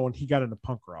into metal and he got into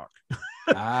punk rock.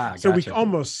 So we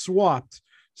almost swapped.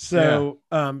 So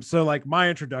so like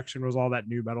my introduction was all that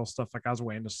nu metal stuff. Like I was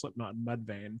way into Slipknot and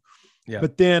Mudvayne. Yeah.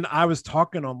 But then I was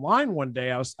talking online one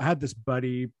day. I had this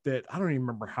buddy that I don't even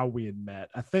remember how we had met.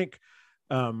 I think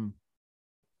so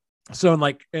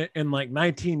in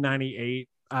 1998,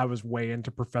 I was way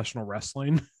into professional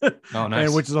wrestling. Oh,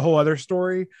 nice. Which is a whole other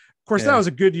story. Of course, that was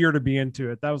a good year to be into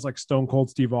it. That was like Stone Cold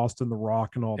Steve Austin, The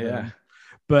Rock, and all that.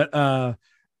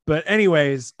 But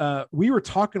anyways, we were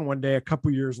talking one day a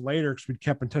couple years later, because we'd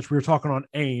kept in touch. We were talking on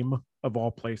AIM of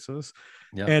all places.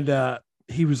 Yep. And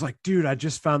he was like, dude, I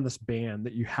just found this band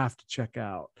that you have to check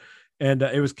out. And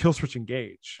it was Killswitch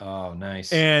Engage. Oh,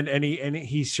 nice. And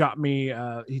he shot me.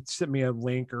 He sent me a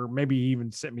link, or maybe he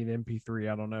even sent me the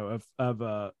MP3. I don't know,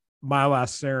 of My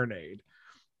Last Serenade.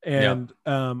 And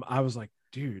I was like,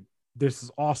 dude, this is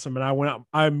awesome. And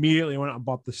I immediately went out and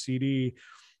bought the CD.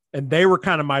 And they were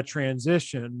kind of my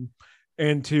transition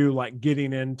into like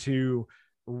getting into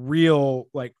real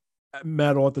like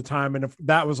metal at the time. And if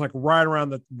that was like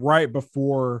right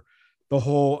before the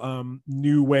whole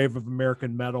new wave of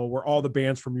American metal, where all the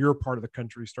bands from your part of the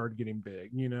country started getting big,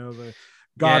 you know, the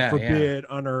God Forbid,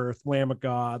 Unearth, Lamb of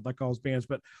God, like all those bands.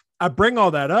 But I bring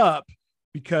all that up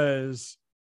because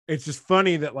it's just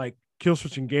funny that like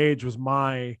Killswitch Engage was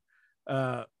my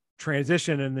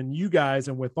transition, and then you guys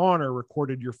and With Honor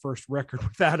recorded your first record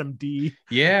with Adam D.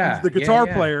 Yeah, the guitar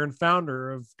player and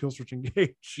founder of Killswitch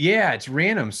Engage. Yeah, it's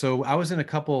random. So I was in a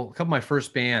couple of my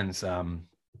first bands.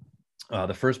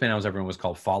 The first band I was ever in was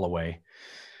called Fall Away.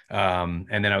 And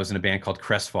then I was in a band called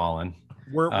Crestfallen.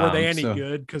 Were they any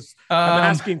good? Because I'm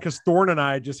asking because Thorne and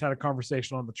I just had a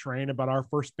conversation on the train about our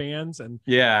first bands, and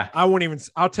yeah,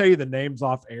 I'll tell you the names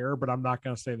off air, but I'm not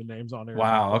going to say the names on air.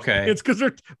 Wow. Okay. It's because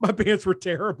my bands were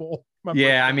terrible.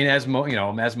 Yeah, I mean, as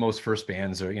most first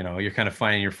bands are, you're kind of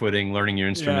finding your footing, learning your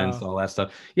instruments, all that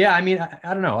stuff. Yeah, I mean,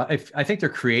 I don't know. I think they're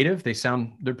creative.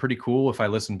 They're pretty cool if I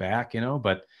listen back,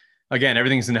 but again,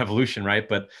 everything's an evolution, right?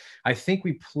 But I think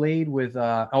we played with,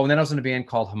 and then I was in a band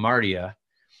called Hamartia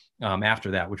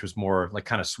after that, which was more like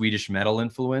kind of Swedish metal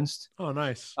influenced. Oh,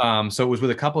 nice. So it was with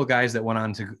a couple of guys that went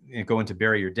on to go into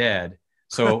Bury Your Dead.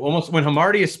 So almost when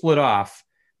Hamartia split off,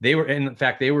 they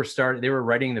were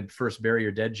writing the first Bury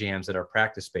Your Dead jams at our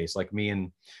practice space. Like me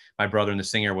and my brother and the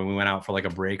singer, when we went out for like a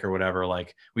break or whatever,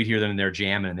 like we'd hear them in there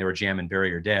jamming, and they were jamming Bury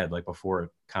Your Dead, like before it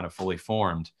kind of fully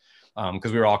formed.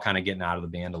 Because we were all kind of getting out of the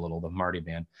band a little, the Marty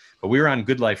band, but we were on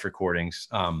Good Life recordings.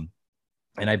 And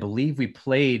I believe we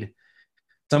played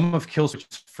some of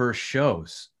Killswitch's first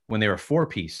shows when they were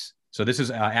 4-piece. So this is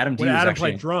Adam D. Adam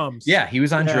played drums. Yeah, he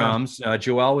was on drums.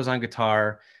 Joel was on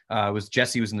guitar.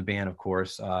 Jesse was in the band, of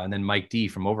course, and then Mike D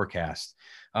from Overcast.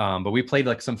 But we played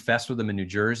like some fest with them in New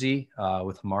Jersey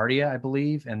with Hamartia, I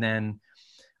believe. And then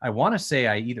I want to say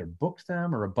I either booked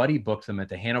them or a buddy booked them at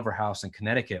the Hanover House in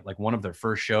Connecticut, like one of their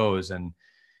first shows. And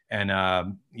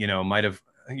might have,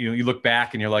 you look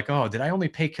back and you're like, oh, did I only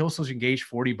pay Killswitch Engage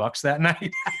 $40 that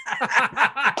night?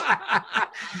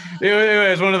 It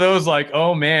was one of those like,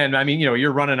 oh man, I mean,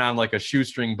 you're running on like a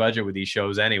shoestring budget with these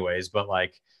shows anyways, but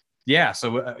like, yeah.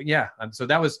 So, so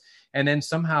that was, and then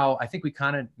somehow I think we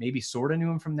kind of maybe sort of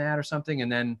knew him from that or something.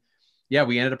 And then, yeah,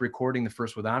 we ended up recording the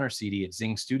first With Honor CD at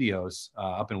Zing Studios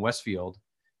up in Westfield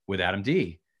with Adam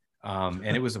D.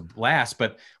 And it was a blast.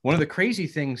 But one of the crazy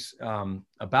things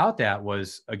about that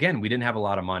was, again, we didn't have a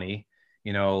lot of money,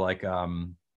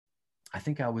 I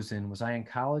think was I in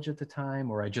college at the time,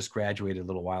 or I just graduated a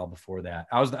little while before that.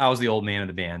 I was the old man of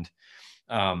the band.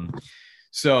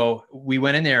 So we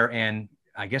went in there, and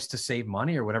I guess to save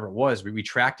money or whatever it was, we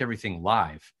tracked everything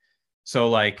live. So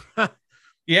like,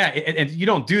 yeah, and you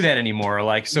don't do that anymore.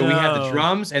 Like, so we had the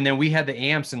drums, and then we had the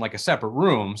amps in like a separate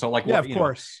room. So like, of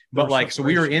course. But like, so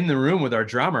we were in the room with our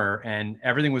drummer, and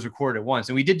everything was recorded at once.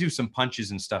 And we did do some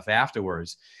punches and stuff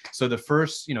afterwards. So the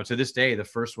first, to this day, the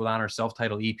first With Honor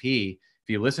self-titled EP, if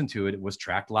you listen to it, it was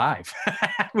tracked live,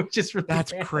 which is really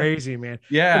that's crazy, man.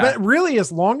 Yeah. But really,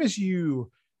 as long as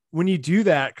when you do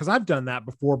that, because I've done that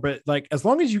before, but like, as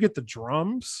long as you get the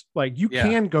drums, like you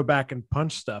can go back and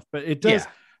punch stuff, but it does. Yeah.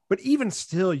 But even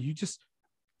still,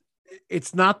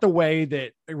 it's not the way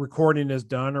that recording is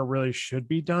done or really should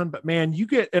be done. But man,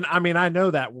 and I mean, I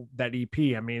know that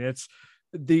EP, I mean, it's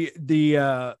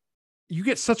you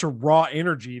get such a raw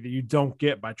energy that you don't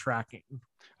get by tracking.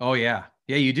 Oh yeah.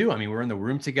 Yeah, you do. I mean, we're in the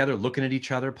room together, looking at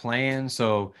each other, playing.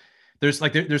 So there's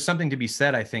something to be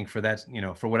said, I think, for that,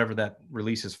 for whatever that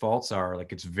release's faults are.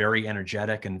 Like, it's very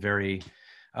energetic and very,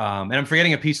 and I'm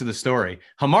forgetting a piece of the story.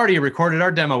 Hamartia recorded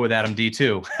our demo with Adam D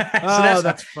too. So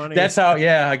that's funny. That's how,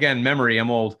 yeah, again, memory, I'm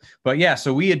old, but yeah,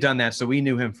 so we had done that. So we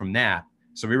knew him from that.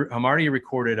 So Hamartia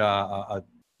recorded a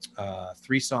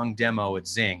 3-song demo at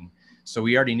Zing. So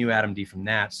we already knew Adam D from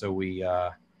that. So we,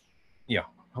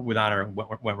 With Honor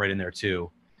went right in there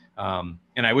too.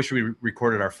 And I wish we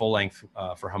recorded our full length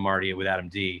for Hamartia with Adam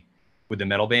D with the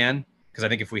metal band, because I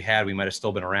think if we had, we might have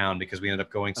still been around, because we ended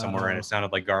up going somewhere and it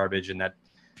sounded like garbage, and that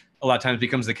a lot of times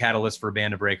becomes the catalyst for a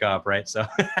band to break up, right? So,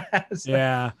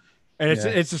 yeah, and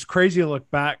it's just crazy to look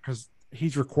back, because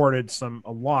he's recorded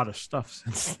a lot of stuff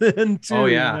since then too. Oh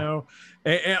yeah,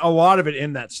 and a lot of it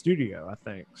in that studio, I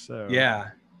think. So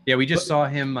yeah, we just saw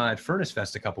him at Furnace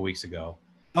Fest a couple weeks ago.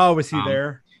 Oh, was he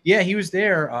there? Yeah, he was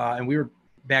there, and we were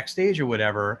backstage or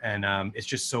whatever, and it's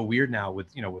just so weird now with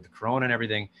with the corona and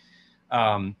everything.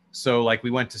 So like,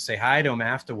 we went to say hi to him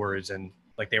afterwards, and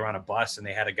like, they were on a bus and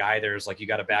they had a guy there's like, you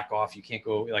got to back off, you can't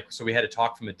go, like, so we had to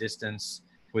talk from a distance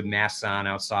with masks on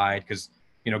outside, because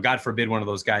God forbid one of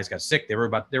those guys got sick. They were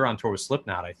on tour with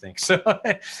Slipknot, I think. So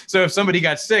if somebody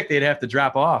got sick, they'd have to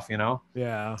drop off,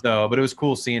 Yeah. So, but it was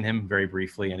cool seeing him very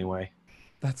briefly anyway.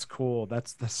 That's cool.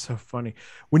 That's so funny.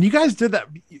 When you guys did that,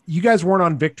 you guys weren't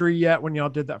on Victory yet when y'all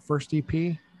did that first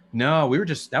EP? No, we were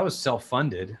that was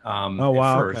self-funded. Oh,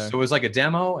 wow. First. Okay. So it was like a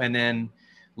demo. And then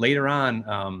later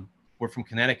on, we're from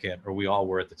Connecticut, or we all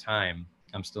were at the time.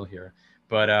 I'm still here.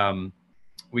 But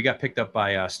we got picked up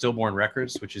by Stillborn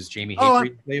Records, which is Jamie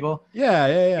Hatebreed's label.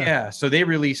 Yeah. So they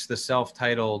released the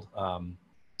self-titled,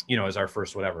 as our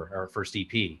first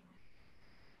EP.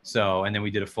 So, and then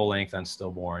we did a full length on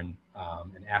Stillborn.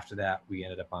 And after that, we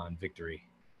ended up on Victory.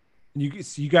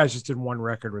 You guys just did one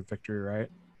record with Victory, right?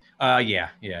 Yeah.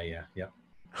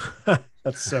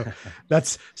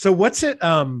 That's so what's it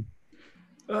so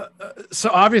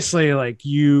obviously like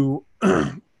you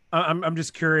I'm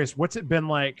just curious, what's it been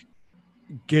like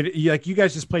like you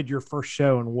guys just played your first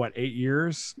show in what, 8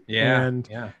 years? Yeah.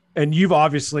 And you've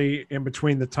obviously, in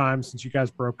between the time since you guys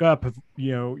broke up,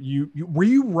 you were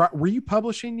you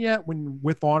publishing yet when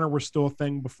With Honor was still a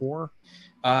thing before?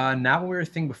 Not when we were a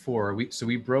thing before.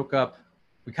 We broke up.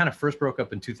 We kind of first broke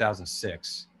up in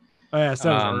 2006. Oh yeah, so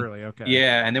that was early. Okay.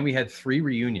 Yeah, and then we had 3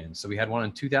 reunions. So we had one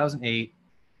in 2008,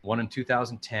 one in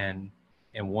 2010,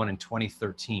 and one in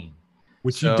 2013.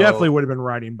 Which you definitely would have been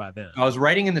writing by then. I was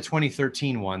writing in the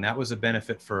 2013 one. That was a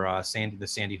benefit for the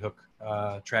Sandy Hook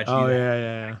tragedy. Oh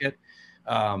yeah.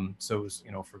 So it was,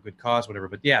 for good cause, whatever.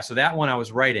 But yeah, so that one I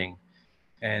was writing,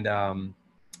 and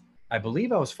I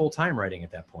believe I was full-time writing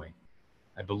at that point.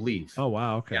 I believe. Oh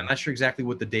wow. Okay. Yeah, I'm not sure exactly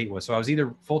what the date was. So I was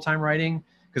either full-time writing,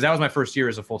 because that was my first year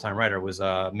as a full-time writer. It was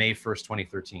May 1st,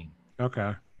 2013.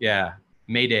 Okay. Yeah.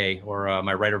 May Day, or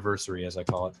my writerversary, as I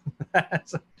call it.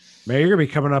 Man, you're gonna be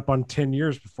coming up on 10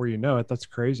 years before you know it. That's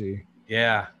crazy.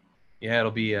 Yeah,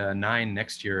 it'll be 9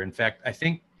 next year. In fact, I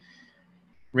think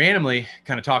randomly,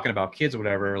 kind of talking about kids or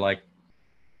whatever, like,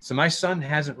 so my son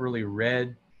hasn't really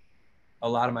read a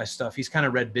lot of my stuff. He's kind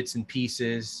of read bits and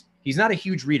pieces. He's not a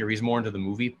huge reader. He's more into the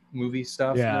movie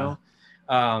stuff, yeah.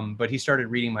 But he started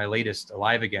reading my latest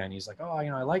Alive Again. He's like, oh,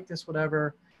 I like this,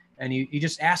 whatever. And he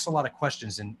just asks a lot of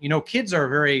questions. And, kids are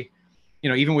very,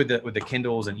 even with the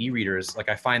Kindles and e-readers, like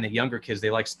I find that younger kids, they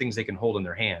like things they can hold in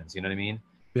their hands. You know what I mean?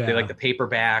 Yeah. They like the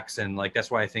paperbacks. And like, that's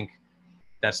why I think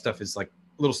that stuff is like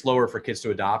a little slower for kids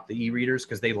to adopt the e-readers,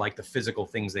 because they like the physical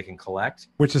things they can collect.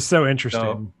 Which is so interesting.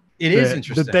 So it is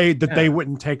interesting. That they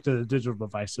wouldn't take to the digital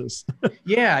devices.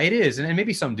 Yeah, it is. And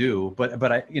maybe some do, but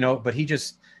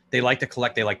they like to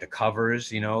collect. They like the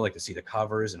covers, like to see the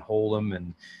covers and hold them.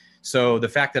 And so the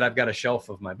fact that I've got a shelf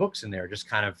of my books in there just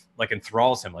kind of like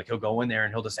enthralls him. Like he'll go in there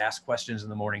and he'll just ask questions in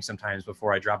the morning sometimes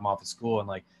before I drop him off at school. And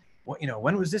like, what,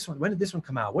 when was this one? When did this one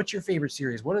come out? What's your favorite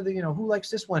series? What are the, who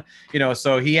likes this one?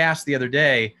 So he asked the other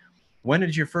day, when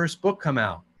did your first book come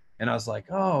out? And I was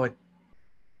like, I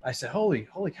said, holy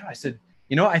cow. I said,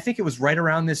 I think it was right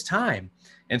around this time.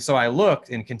 And so I looked,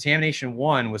 and Contamination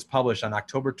 1 was published on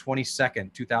October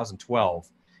 22nd, 2012.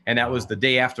 And that was the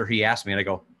day after he asked me. And I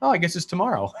go, oh, I guess it's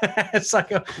tomorrow. It's like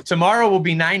tomorrow will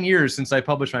be 9 years since I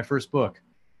published my first book.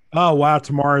 Oh, wow.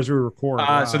 Tomorrow as we record.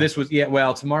 Wow. So this was,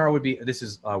 tomorrow would be, this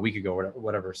is a week ago,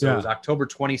 whatever. So It was October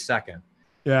 22nd.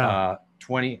 Yeah.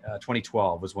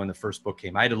 2012 was when the first book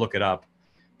came. I had to look it up,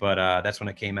 but that's when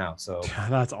it came out. So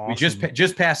that's awesome. We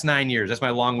just passed 9 years. That's my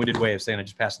long-winded way of saying I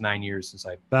just passed 9 years since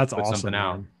I put something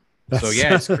out. So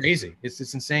yeah, it's crazy.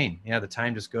 It's insane. Yeah, the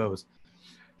time just goes.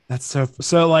 That's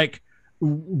so like,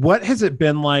 what has it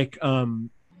been like, doing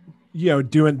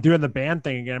the band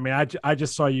thing again? I mean, I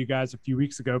just saw you guys a few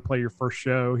weeks ago play your first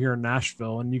show here in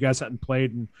Nashville, and you guys hadn't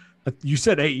played in, you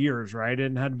said 8 years, right?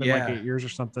 It hadn't been like 8 years or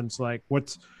something. So like,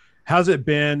 how's it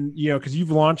been, because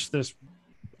you've launched this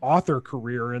author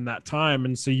career in that time.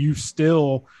 And so you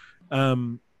still,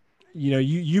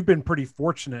 you've been pretty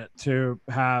fortunate to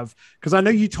have, because I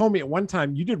know you told me at one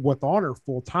time you did With Honor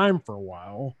full time for a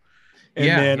while. And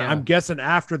then I'm guessing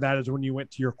after that is when you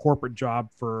went to your corporate job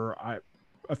for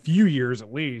a few years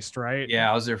at least, right? Yeah,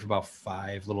 I was there for about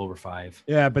 5, a little over 5.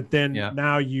 Yeah, but then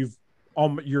now you're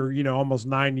almost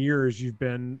 9 years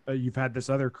you've had this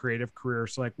other creative career.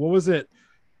 So like, what was it?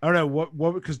 I don't know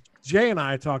what because Jay and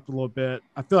I talked a little bit.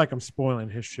 I feel like I'm spoiling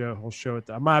his show. He'll show it.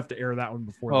 I might have to air that one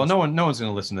before. Well, no one's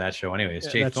going to listen to that show anyway. It's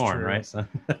Jay Thorne, true. Right? So.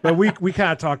 But we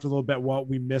kind of talked a little bit what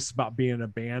we miss about being in a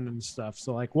band and stuff.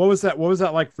 So like, what was that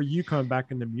like for you coming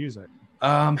back into music?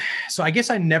 So I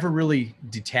guess I never really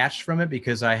detached from it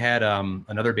because I had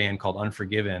another band called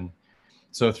Unforgiven.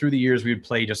 So through the years we would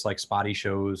play just like spotty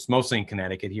shows, mostly in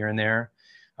Connecticut here and there.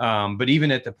 But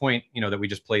even at the point that we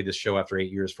just played this show after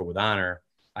 8 years for With Honor,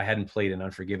 I hadn't played an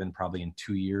Unforgiven probably in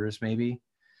 2 years, maybe.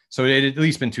 So it had at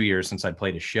least been 2 years since I'd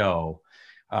played a show,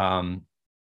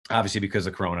 obviously because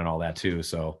of Corona and all that too.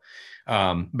 So,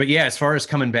 but yeah, as far as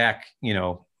coming back,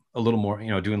 a little more,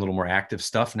 doing a little more active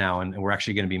stuff now, and we're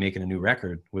actually going to be making a new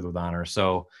record with Honor.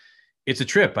 So it's a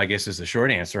trip, I guess, is the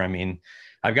short answer. I mean,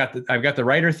 I've got the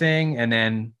writer thing, and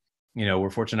then, we're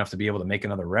fortunate enough to be able to make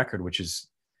another record, which is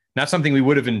not something we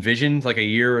would have envisioned like a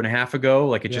year and a half ago.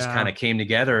 Like it just kind of came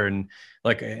together, and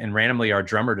randomly our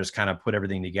drummer just kind of put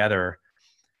everything together.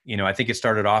 I think it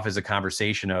started off as a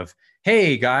conversation of,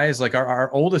 hey guys, like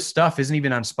our oldest stuff isn't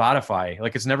even on Spotify.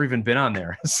 Like it's never even been on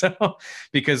there. So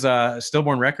because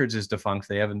Stillborn Records is defunct,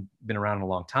 they haven't been around in a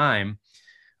long time.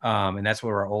 And that's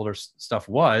where our older stuff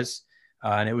was.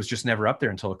 And it was just never up there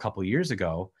until a couple of years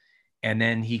ago. And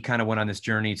then he kind of went on this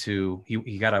journey to,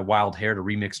 he got a Wild Hair to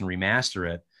remix and remaster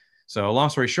it. So long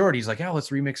story short, he's like, oh,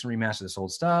 let's remix and remaster this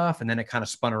old stuff. And then it kind of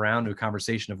spun around to a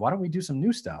conversation of, why don't we do some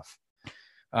new stuff?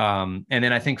 And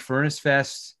then I think Furnace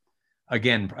Fest,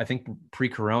 again, I think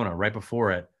pre-corona, right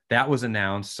before it, that was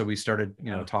announced. So we started,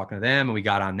 talking to them and we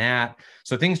got on that.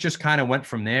 So things just kind of went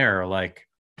from there. Like,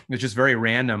 it was just very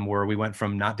random where we went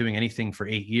from not doing anything for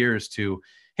 8 years to,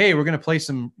 hey, we're going to play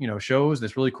some, shows,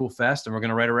 this really cool fest, and we're going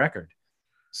to write a record.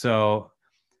 So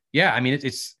yeah, I mean,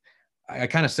 I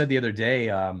kind of said the other day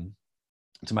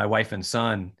to my wife and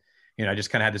son, I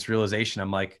just kind of had this realization.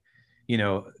 I'm like,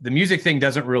 the music thing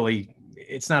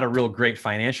it's not a real great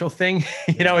financial thing.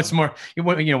 It's more,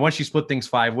 once you split things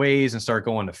 5 ways and start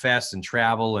going to fests and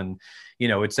travel, and,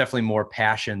 it's definitely more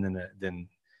passion than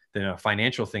a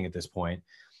financial thing at this point.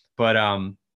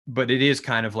 But it is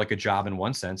kind of like a job in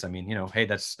one sense. I mean, hey,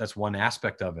 that's one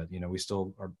aspect of it. We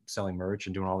still are selling merch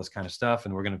and doing all this kind of stuff,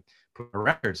 and we're going to put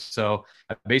records. So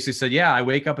I basically said, yeah, I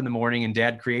wake up in the morning and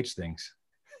Dad creates things.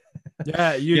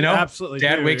 Yeah, absolutely.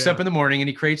 Dad wakes up in the morning and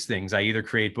he creates things. I either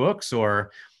create books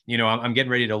or, I'm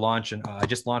getting ready to launch, and I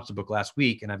just launched a book last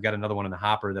week, and I've got another one in the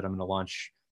hopper that I'm going to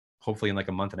launch hopefully in like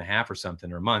a month and a half or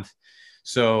something, or a month.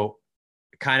 So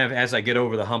kind of as I get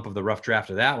over the hump of the rough draft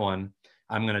of that one,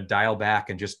 I'm going to dial back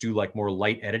and just do like more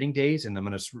light editing days. And I'm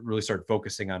going to really start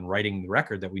focusing on writing the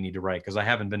record that we need to write, because I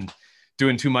haven't been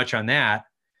doing too much on that.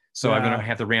 So I'm going to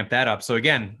have to ramp that up. So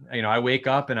again, I wake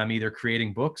up and I'm either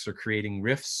creating books or creating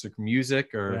riffs or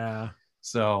music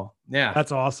so yeah.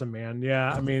 That's awesome, man.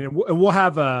 Yeah. I mean, we'll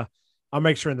have I'll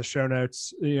make sure in the show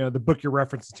notes, the book you're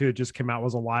referencing to, it just came out,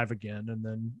 was Alive Again. And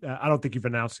then I don't think you've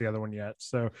announced the other one yet.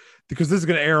 So, because this is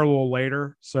going to air a little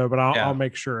later. So, but I'll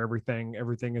make sure everything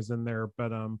is in there.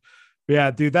 But yeah,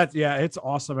 dude, it's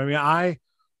awesome. I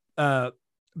mean,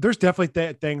 there's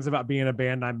definitely things about being a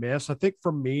band I miss. I think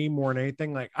for me, more than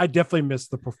anything, like I definitely miss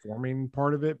the performing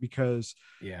part of it, because,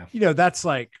 that's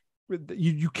like,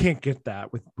 you can't get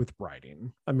that with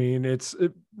writing. I mean, it's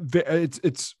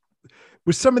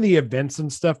with some of the events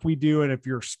and stuff we do, and if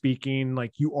you're speaking,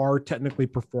 like you are technically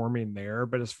performing there,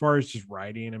 but as far as just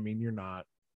writing, I mean, you're not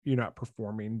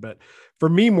performing. But for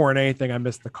me, more than anything, I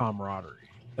miss the camaraderie.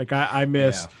 Like I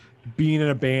miss being in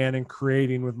a band and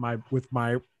creating with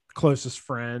my closest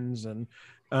friends. And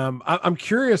I'm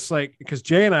curious, like, because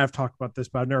Jay and I have talked about this,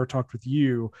 but I've never talked with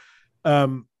you.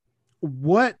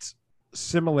 What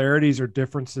similarities or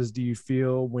differences do you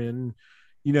feel when,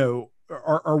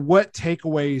 or what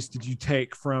takeaways did you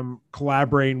take from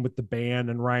collaborating with the band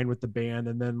and writing with the band?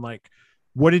 And then like,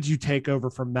 what did you take over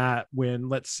from that when,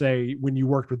 let's say, when you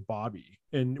worked with Bobby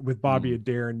and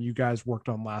Adair, and you guys worked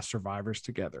on Last Survivors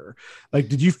together? Like,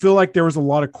 did you feel like there was a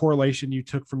lot of correlation you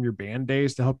took from your band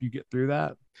days to help you get through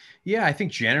that? Yeah, I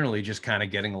think generally just kind of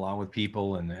getting along with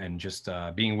people and just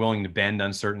being willing to bend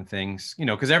on certain things,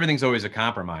 because everything's always a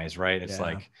compromise, right? It's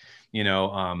like,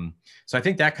 so I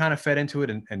think that kind of fed into it.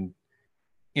 And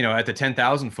at the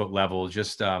 10,000 foot level,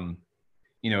 just, the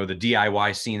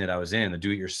DIY scene that I was in, the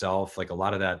do it yourself, like a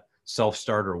lot of that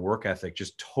self-starter work ethic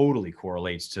just totally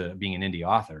correlates to being an indie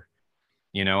author.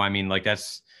 I mean, like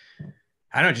that's,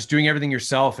 I don't know, just doing everything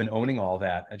yourself and owning all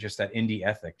that, just that indie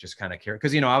ethic just kind of care.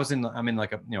 Cause I'm in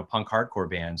like a, punk hardcore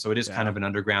band. So it is kind of an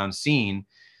underground scene.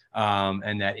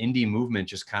 And that indie movement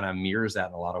just kind of mirrors that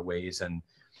in a lot of ways. And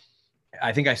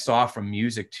I think I saw from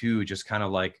music too, just kind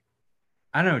of like,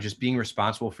 I don't know, just being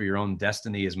responsible for your own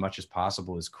destiny as much as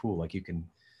possible is cool. Like you can,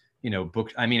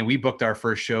 book. I mean, we booked our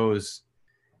first shows.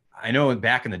 I know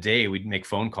back in the day, we'd make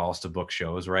phone calls to book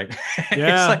shows, right?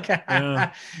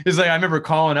 Yeah. It's like, I remember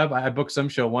calling up, I booked some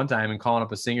show one time and calling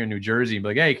up a singer in New Jersey and be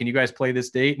like, hey, can you guys play this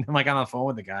date? And I'm like, I'm on the phone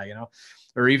with the guy,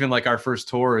 or even like our first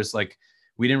tour is like,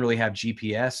 we didn't really have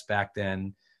GPS back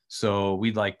then. So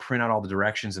we'd like print out all the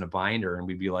directions in a binder and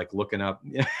we'd be like looking up.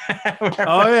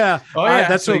 Oh yeah.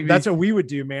 That's what we would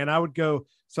do, man. I would go.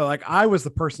 So like I was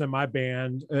the person in my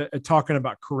band talking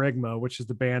about Kerygma, which is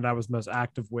the band I was most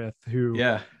active with,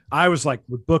 I was like,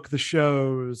 would book the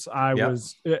shows. I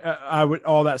would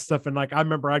all that stuff. And like, I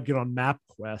remember I'd get on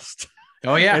MapQuest.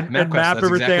 Oh yeah. and map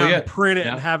everything exactly out, print it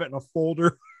and have it in a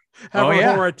folder. Have a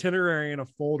whole itinerary in a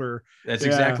folder. That's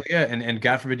exactly it. And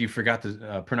God forbid you forgot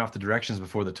to print off the directions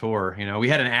before the tour. We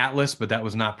had an atlas, but that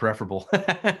was not preferable.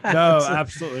 No,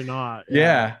 absolutely not.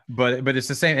 Yeah. But it's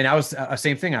the same. And I was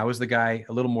same thing. I was the guy,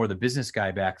 a little more the business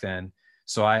guy back then.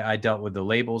 So I dealt with the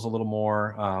labels a little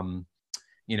more,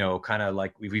 kind of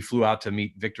like we flew out to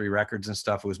meet Victory Records and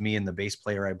stuff. It was me and the bass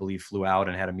player, I believe, flew out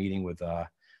and had a meeting with, the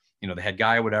head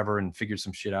guy or whatever, and figured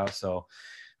some shit out. So,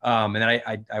 and then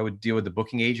I would deal with the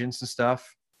booking agents and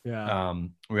stuff. Yeah.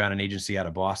 We were on an agency out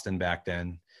of Boston back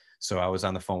then. So I was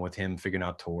on the phone with him figuring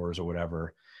out tours or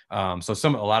whatever. So a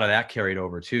lot of that carried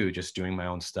over too, just doing my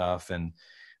own stuff. And,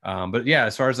 but yeah,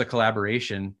 as far as the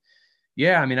collaboration,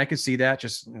 yeah, I mean, I could see that,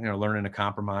 just, learning to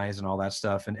compromise and all that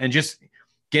stuff, and just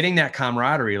getting that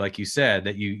camaraderie, like you said,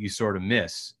 that you sort of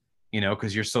miss,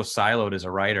 because you're so siloed as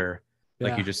a writer,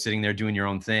 like you're just sitting there doing your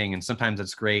own thing. And sometimes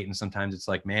that's great. And sometimes it's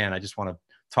like, man, I just want to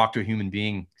talk to a human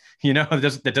being,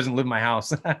 that doesn't live in my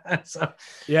house. So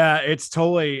yeah, it's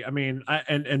totally, I mean,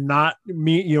 and not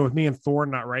me, with me and Thor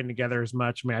not writing together as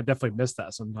much. I mean, I definitely miss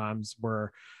that sometimes,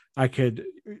 where I could,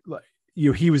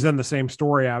 he was in the same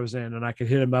story I was in, and I could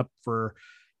hit him up for,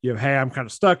 hey, I'm kind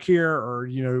of stuck here, or,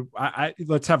 I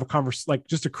let's have a conversation, like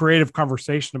just a creative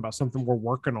conversation about something we're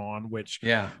working on, which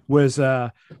was,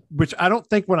 which I don't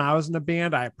think when I was in a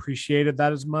band, I appreciated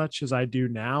that as much as I do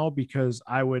now, because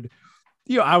I would,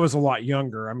 I was a lot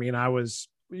younger. I mean, I was,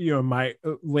 in my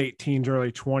late teens,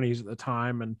 early 20s at the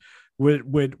time, and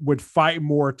would fight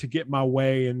more to get my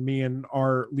way. And me and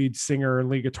our lead singer and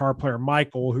lead guitar player,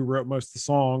 Michael, who wrote most of the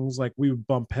songs, like we would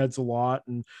bump heads a lot.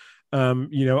 And,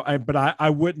 I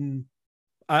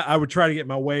would try to get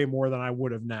my way more than I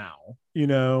would have now,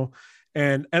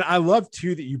 and I love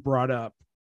too, that you brought up,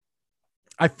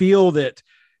 I feel that,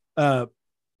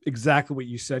 exactly what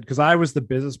you said, because I was the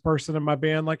business person in my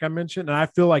band, like I mentioned, and I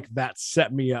feel like that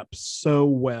set me up so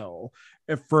well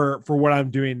for what I'm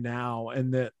doing now.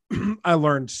 And that I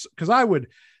learned, because I would,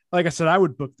 like I said, I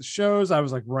would book the shows. I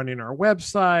was like running our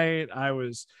website. I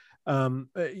was,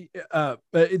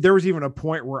 there was even a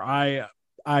point where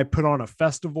I put on a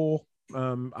festival.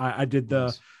 I did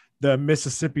the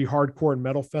Mississippi Hardcore and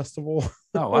Metal Festival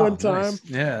one time. Nice.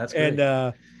 Yeah, that's great.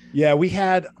 And we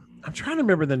had, I'm trying to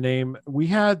remember the name. We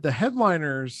had the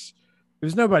headliners. It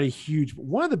was nobody huge, but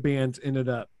one of the bands ended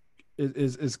up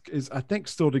is I think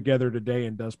still together today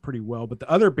and does pretty well. But the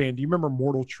other band, do you remember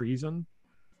Mortal Treason?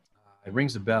 It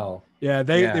rings a bell. Yeah,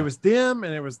 it was them,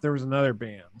 and there was another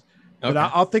band. But Okay.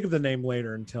 I'll think of the name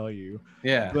later and tell you.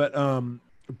 Yeah.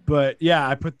 But yeah,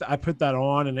 I put that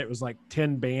on, and it was like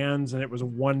 10 bands, and it was a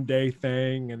 1-day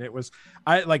thing. And it was,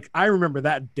 I remember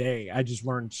that day, I just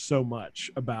learned so much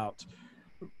about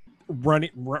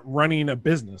running a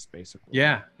business, basically.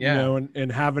 Yeah.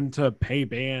 And having to pay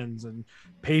bands and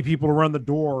pay people to run the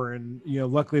door. And,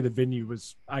 luckily the venue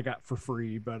I got for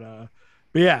free, but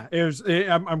yeah,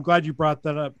 I'm glad you brought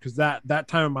that up, because that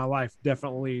time in my life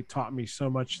definitely taught me so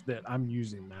much that I'm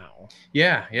using now.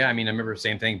 Yeah. I mean, I remember the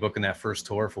same thing, booking that first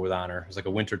tour for With Honor. It was like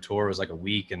a winter tour. It was like a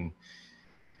week, and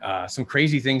some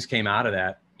crazy things came out of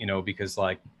that, because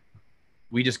like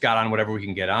we just got on whatever we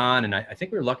can get on. And I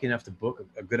think we were lucky enough to book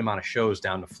a good amount of shows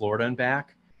down to Florida and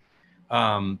back.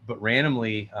 But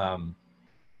randomly,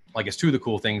 like, it's two of the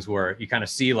cool things where you kind of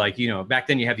see, like, back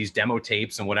then you have these demo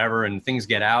tapes and whatever, and things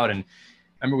get out. And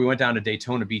I remember we went down to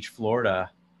Daytona Beach,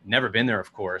 Florida, never been there,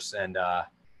 of course. And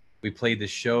we played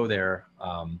this show there,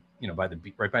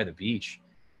 right by the beach.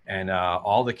 And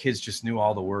all the kids just knew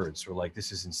all the words. We're like,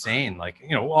 this is insane. Like,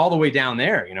 all the way down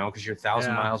there, because you're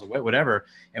 1,000 miles away, whatever.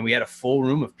 And we had a full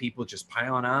room of people just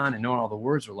piling on and knowing all the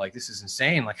words. We're like, this is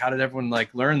insane. Like, how did everyone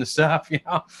like learn the stuff,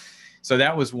 So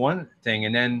that was one thing.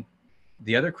 And then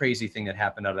the other crazy thing that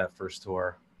happened out of that first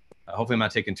tour, hopefully I'm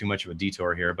not taking too much of a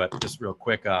detour here, but just real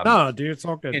quick. No, dude, it's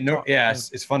all good.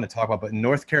 It's fun to talk about. But in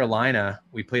North Carolina,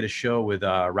 we played a show with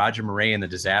Roger Murray and the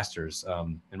Disasters.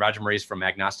 And Roger Murray's from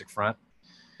Agnostic Front.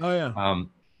 Oh yeah.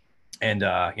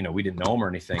 We didn't know him or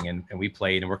anything, and we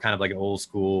played, and we're kind of like an old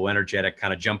school, energetic,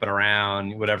 kind of jumping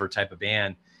around, whatever type of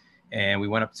band. And we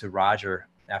went up to Roger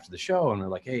after the show, and we're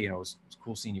like, hey, it was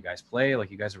cool seeing you guys play.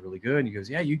 Like, you guys are really good. And he goes,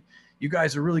 yeah, you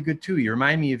guys are really good too. You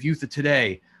remind me of Youth of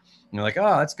Today. And we're like,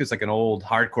 oh, that's good. It's like an old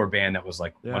hardcore band that was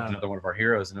like another one of our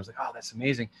heroes. And I was like, oh, that's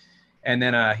amazing. And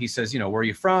then he says, where are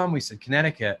you from? We said,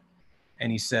 Connecticut.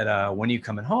 And he said, when are you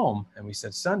coming home? And we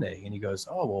said, Sunday. And he goes,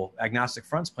 oh, well, Agnostic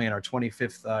Front's playing our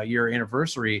 25th year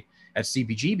anniversary at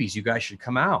CBGB's. You guys should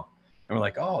come out. And we're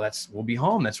like, oh, we'll be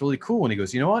home. That's really cool. And he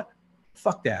goes, you know what?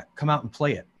 Fuck that. Come out and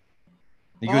play it.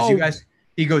 And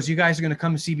he goes, you guys are going to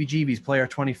come to CBGB's, play our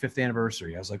 25th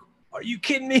anniversary. I was like, are you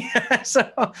kidding me?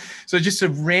 so just a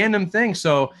random thing.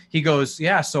 So he goes,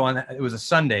 yeah. So it was a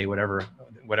Sunday, whatever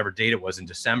date it was in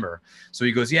December. So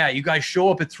he goes, yeah, you guys show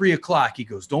up at 3:00. He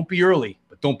goes, don't be early,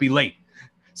 but don't be late.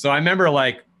 So I remember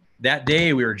like that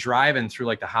day we were driving through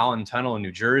like the Holland Tunnel in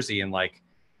New Jersey, and like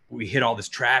we hit all this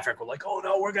traffic. We're like, oh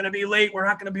no, we're going to be late. We're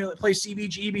not going to be able to play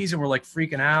CBGB's. And we're like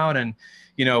freaking out. And,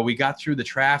 we got through the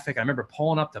traffic. I remember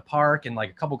pulling up to park, and like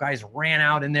a couple guys ran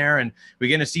out in there, and we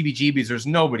get into CBGB's. There's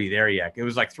nobody there yet. It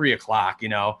was like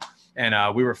 3:00,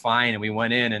 and we were fine. And we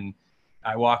went in, and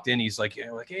I walked in, he's like,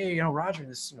 hey, Roger,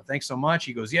 thanks so much.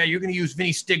 He goes, yeah, you're going to use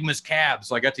Vinny Stigma's cab.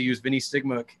 So I got to use Vinny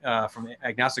Stigma from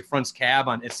Agnostic Front's cab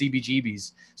at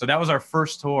CBGB's. So that was our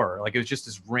first tour. Like, it was just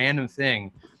this random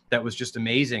thing that was just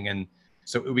amazing. And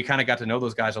so we kind of got to know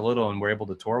those guys a little, and we're able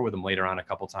to tour with them later on a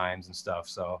couple times and stuff.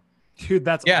 So dude,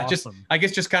 that's awesome. I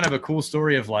guess just kind of a cool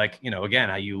story of like, again,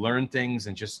 how you learn things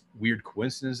and just weird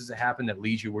coincidences that happen that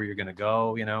lead you where you're going to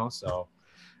go, so.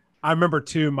 I remember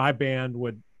too, my band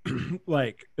would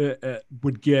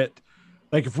would get,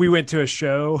 like, if we went to a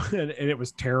show and it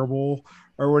was terrible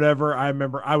or whatever, I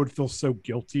remember I would feel so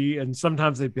guilty. And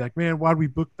sometimes they'd be like, man, why'd we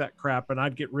book that crap? And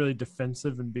I'd get really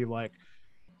defensive and be like,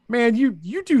 man, you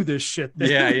do this shit then.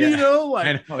 Yeah. Like,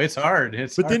 I know, it's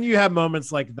hard. But then you have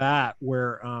moments like that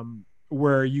where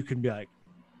you can be like,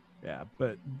 yeah,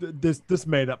 but this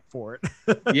made up for it.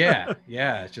 yeah.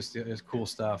 It's cool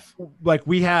stuff. Like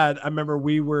I remember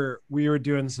we were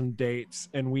doing some dates,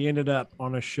 and we ended up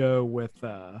on a show with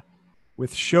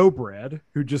Showbread,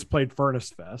 who just played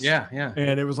Furnace Fest. Yeah.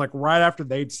 And it was like right after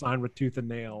they'd signed with Tooth and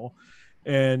Nail,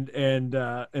 and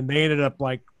they ended up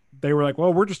like, they were like,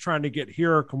 well, we're just trying to get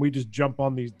here. Can we just jump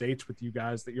on these dates with you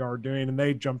guys that you are doing? And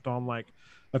they jumped on like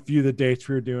a few of the dates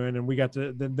we were doing, and we got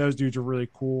to, those dudes are really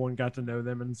cool and got to know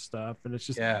them and stuff. And it's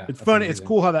just, it's funny. Amazing. It's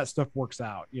cool how that stuff works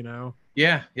out,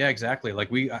 Yeah, exactly. Like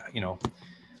we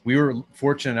were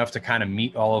fortunate enough to kind of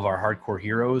meet all of our hardcore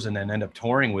heroes and then end up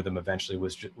touring with them eventually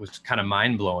was kind of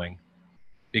mind blowing,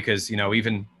 because,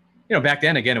 even, back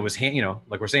then, again, it was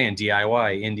like we're saying,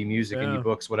 DIY, indie music, indie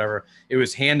books, whatever. It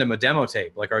was hand them a demo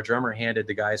tape. Like our drummer handed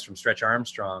the guys from Stretch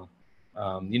Armstrong.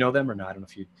 You know them or not? I don't know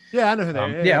if you. Yeah, I know who they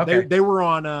are. Yeah, okay. They were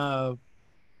on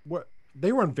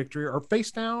they were on Victory or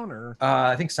Face Down or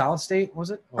I think Solid State,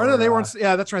 was it? No, they were on.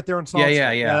 Yeah, that's right. They were on Solid State.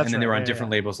 Yeah. And then they were on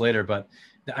different labels later. But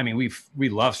I mean, we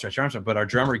love Stretch Armstrong, but our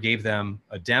drummer gave them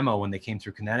a demo when they came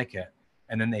through Connecticut,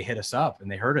 and then they hit us up and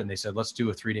they heard it and they said, let's do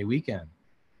a 3-day weekend.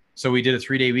 So we did a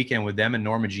 3-day weekend with them and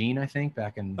Norma Jean, I think,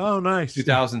 back in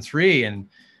 2003. And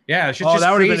yeah, it's just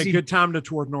that would have been a good time to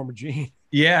tour with Norma Jean.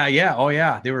 Yeah. Oh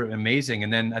yeah. They were amazing.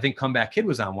 And then I think Comeback Kid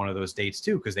was on one of those dates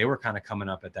too, because they were kind of coming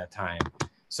up at that time.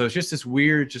 So it's just this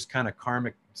weird, just kind of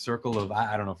karmic circle of,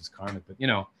 I don't know if it's karmic, but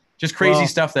just crazy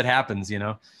stuff that happens,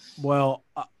 Well,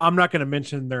 I'm not going to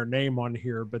mention their name on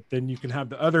here, but then you can have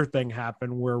the other thing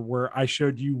happen where I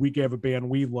showed you, we gave a band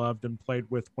we loved and played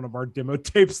with one of our demo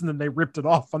tapes, and then they ripped it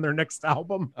off on their next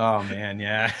album. Oh man.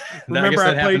 Yeah. Remember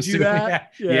I played you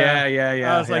that?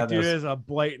 Yeah. I was like, dude, it is a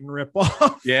blatant rip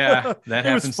off. Yeah. That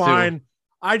happens. It was fine. Too.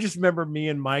 I just remember me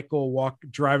and Michael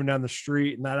driving down the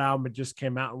street, and that album had just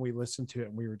came out, and we listened to it,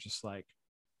 and we were just like,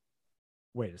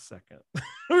 wait a second.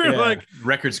 We were like,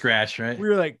 record scratch, right? We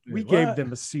were like, we gave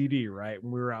them a CD, right?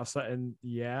 When we were outside, and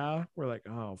we're like,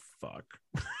 oh fuck.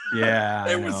 Yeah.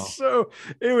 It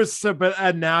was so,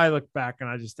 but now I look back and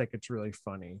I just think it's really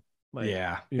funny. Like,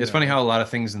 it's funny how a lot of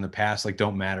things in the past like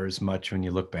don't matter as much when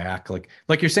you look back. Like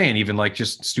you're saying, even like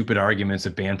just stupid arguments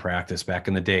at band practice back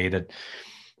in the day that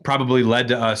probably led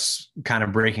to us kind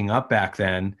of breaking up back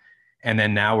then. And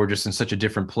then now we're just in such a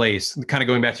different place. Kind of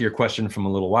going back to your question from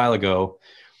a little while ago,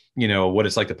 what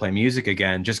it's like to play music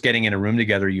again, just getting in a room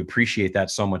together, you appreciate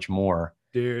that so much more,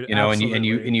 dude. And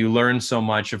you learn so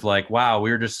much of like, wow,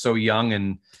 we were just so young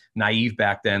and naive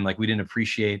back then. Like we didn't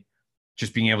appreciate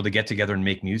just being able to get together and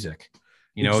make music,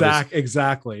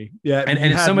 exactly. Yeah.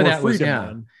 And some of that was,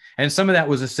 and some of that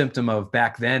was a symptom of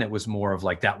back then. It was more of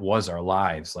like, that was our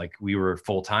lives. Like we were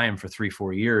full time for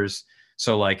 3-4 years.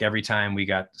 So like every time we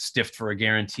got stiffed for a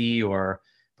guarantee or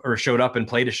showed up and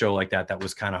played a show like that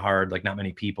was kind of hard, like not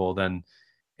many people, then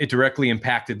it directly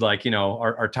impacted like,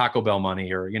 our Taco Bell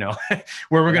money or,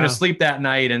 where we're going to sleep that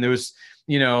night. And there was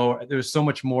so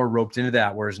much more roped into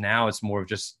that. Whereas now it's more of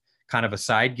just kind of a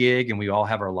side gig, and we all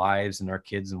have our lives and our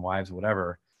kids and wives,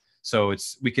 whatever. So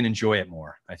we can enjoy it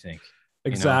more, I think.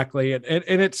 Exactly. And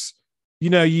it's,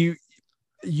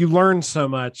 you learn so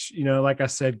much, like I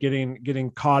said,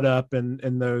 getting caught up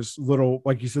in those little,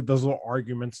 like you said, those little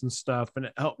arguments and stuff. And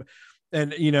it helped.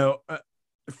 And,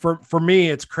 for me,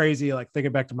 it's crazy. Like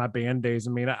thinking back to my band days.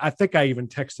 I mean, I think I even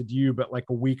texted you, but like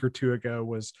a week or two ago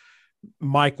was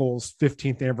Michael's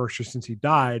 15th anniversary since he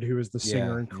died, who was the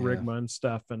singer in Kerygma and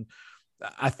stuff. And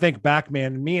I think back,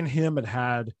 man, me and him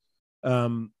had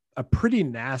a pretty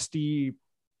nasty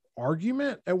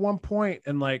argument at one point.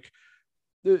 And like,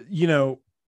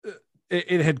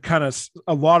 it had kind of,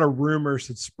 a lot of rumors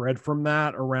had spread from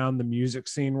that around the music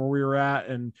scene where we were at.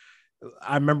 And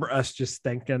I remember us just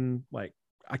thinking like,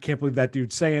 I can't believe that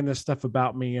dude's saying this stuff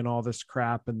about me and all this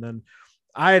crap. And then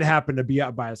I had happened to be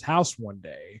out by his house one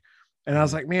day, and I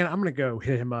was like, man, I'm going to go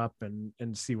hit him up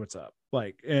and see what's up.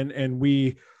 Like, and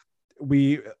we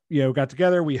we, got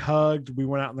together, we hugged, we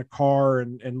went out in the car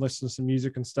and listened to some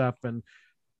music and stuff. And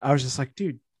I was just like,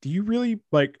 dude, do you really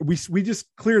like, we just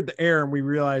cleared the air and we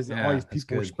realized that all these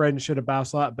people were spreading shit about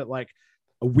us a lot. But like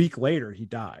a week later, he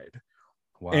died.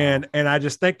 Wow. And I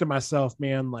just think to myself,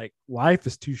 man, like life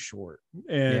is too short.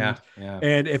 And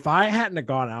and if I hadn't have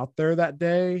gone out there that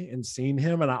day and seen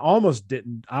him, and I almost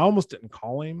didn't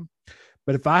call him,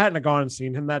 but if I hadn't have gone and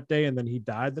seen him that day and then he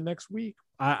died the next week,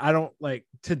 I don't like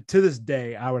to this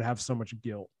day, I would have so much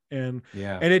guilt. And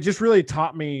it just really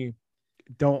taught me,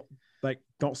 don't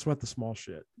sweat the small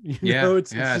shit.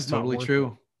 It's totally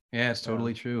true. Yeah, it's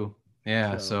totally true.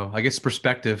 Yeah. So I guess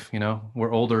perspective,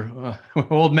 we're older, we're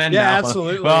old men now. Yeah,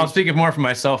 absolutely. Well, I'm speaking more for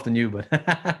myself than you, but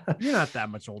you're not that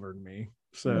much older than me.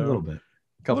 So a little bit,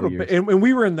 a couple of years. And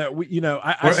we were in that,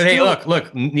 hey,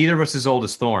 look, neither of us is old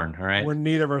as Thorn. All right. We're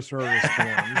neither of us are old as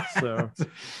Thorn. So,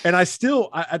 and I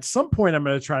at some point, I'm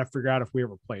going to try to figure out if we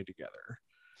ever played together.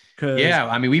 Yeah.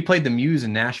 I mean, we played the Muse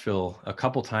in Nashville a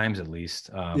couple times at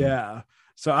least. So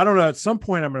I don't know. At some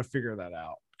point, I'm going to figure that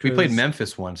out. We played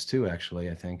Memphis once too, actually,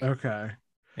 I think. Okay.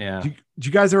 Yeah. Did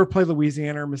you guys ever play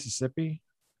Louisiana or Mississippi?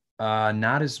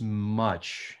 Not as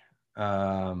much.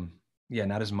 Not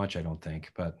as much, I don't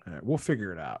think, but we'll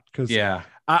figure it out. Cause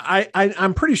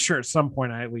I'm pretty sure at some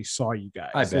point I at least saw you guys.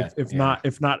 I bet.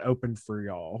 If not open for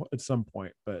y'all at some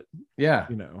point, but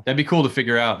that'd be cool to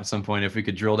figure out at some point if we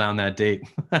could drill down that date.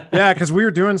 Yeah. Cause we were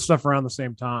doing stuff around the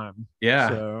same time. Yeah.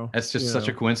 So that's just such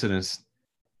a coincidence.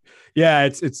 Yeah,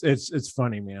 it's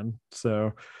funny, man.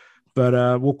 So, but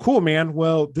well, cool, man.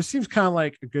 Well, this seems kind of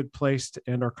like a good place to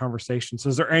end our conversation. So,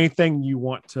 is there anything you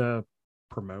want to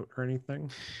promote or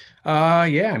anything?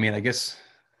 I mean, I guess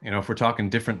if we're talking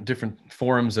different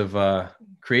forums of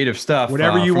creative stuff,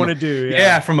 whatever you want to do.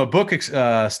 Yeah, from a book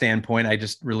standpoint, I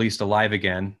just released Alive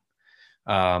Again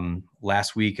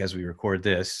last week as we record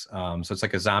this. So it's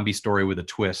like a zombie story with a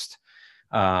twist,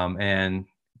 and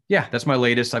yeah, that's my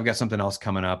latest. I've got something else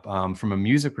coming up. From a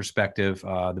music perspective,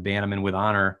 the band I'm in with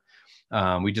Honor,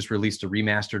 we just released a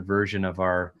remastered version of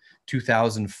our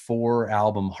 2004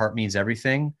 album Heart Means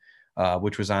Everything,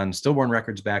 which was on Stillborn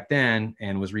Records back then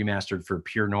and was remastered for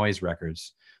Pure Noise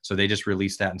Records. So they just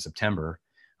released that in September.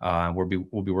 We'll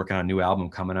be working on a new album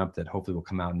coming up that hopefully will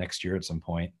come out next year at some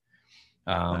point.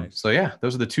 Nice. So yeah,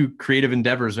 those are the two creative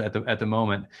endeavors at the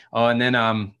moment. Oh, and then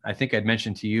I think I'd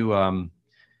mentioned to you,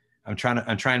 I'm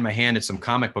trying my hand at some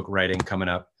comic book writing coming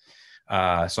up.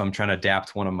 So I'm trying to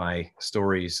adapt one of my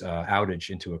stories, Outage,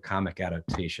 into a comic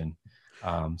adaptation.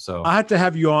 So I have to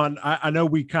have you on. I know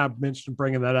we kind of mentioned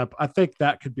bringing that up. I think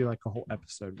that could be like a whole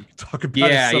episode we could talk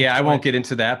about. Yeah. I won't get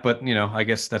into that, but I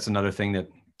guess that's another thing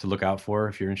to look out for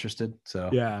if you're interested.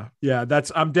 So yeah,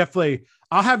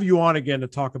 I'll have you on again to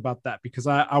talk about that because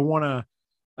I want to.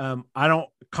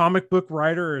 Comic book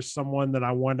writer is someone that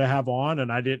I wanted to have on,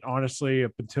 and I didn't honestly,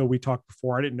 up until we talked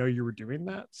before, I didn't know you were doing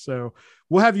that. So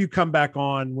we'll have you come back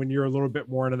on when you're a little bit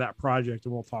more into that project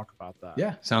and we'll talk about that.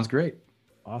 Yeah. Sounds great.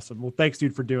 Awesome. Well, thanks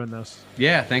dude for doing this.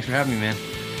 Yeah. Thanks for having me, man.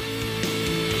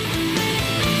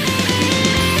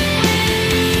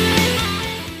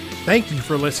 Thank you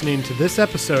for listening to this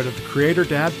episode of the Creator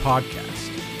Dad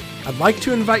Podcast. I'd like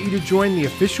to invite you to join the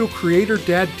official Creator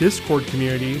Dad Discord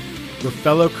community where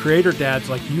fellow creator dads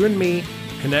like you and me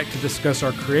connect to discuss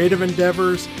our creative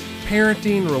endeavors,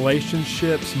 parenting,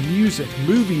 relationships, music,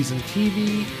 movies and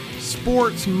TV,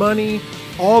 sports, money,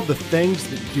 all the things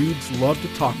that dudes love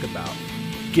to talk about.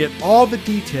 Get all the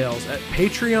details at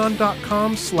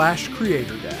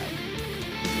patreon.com/creatordad.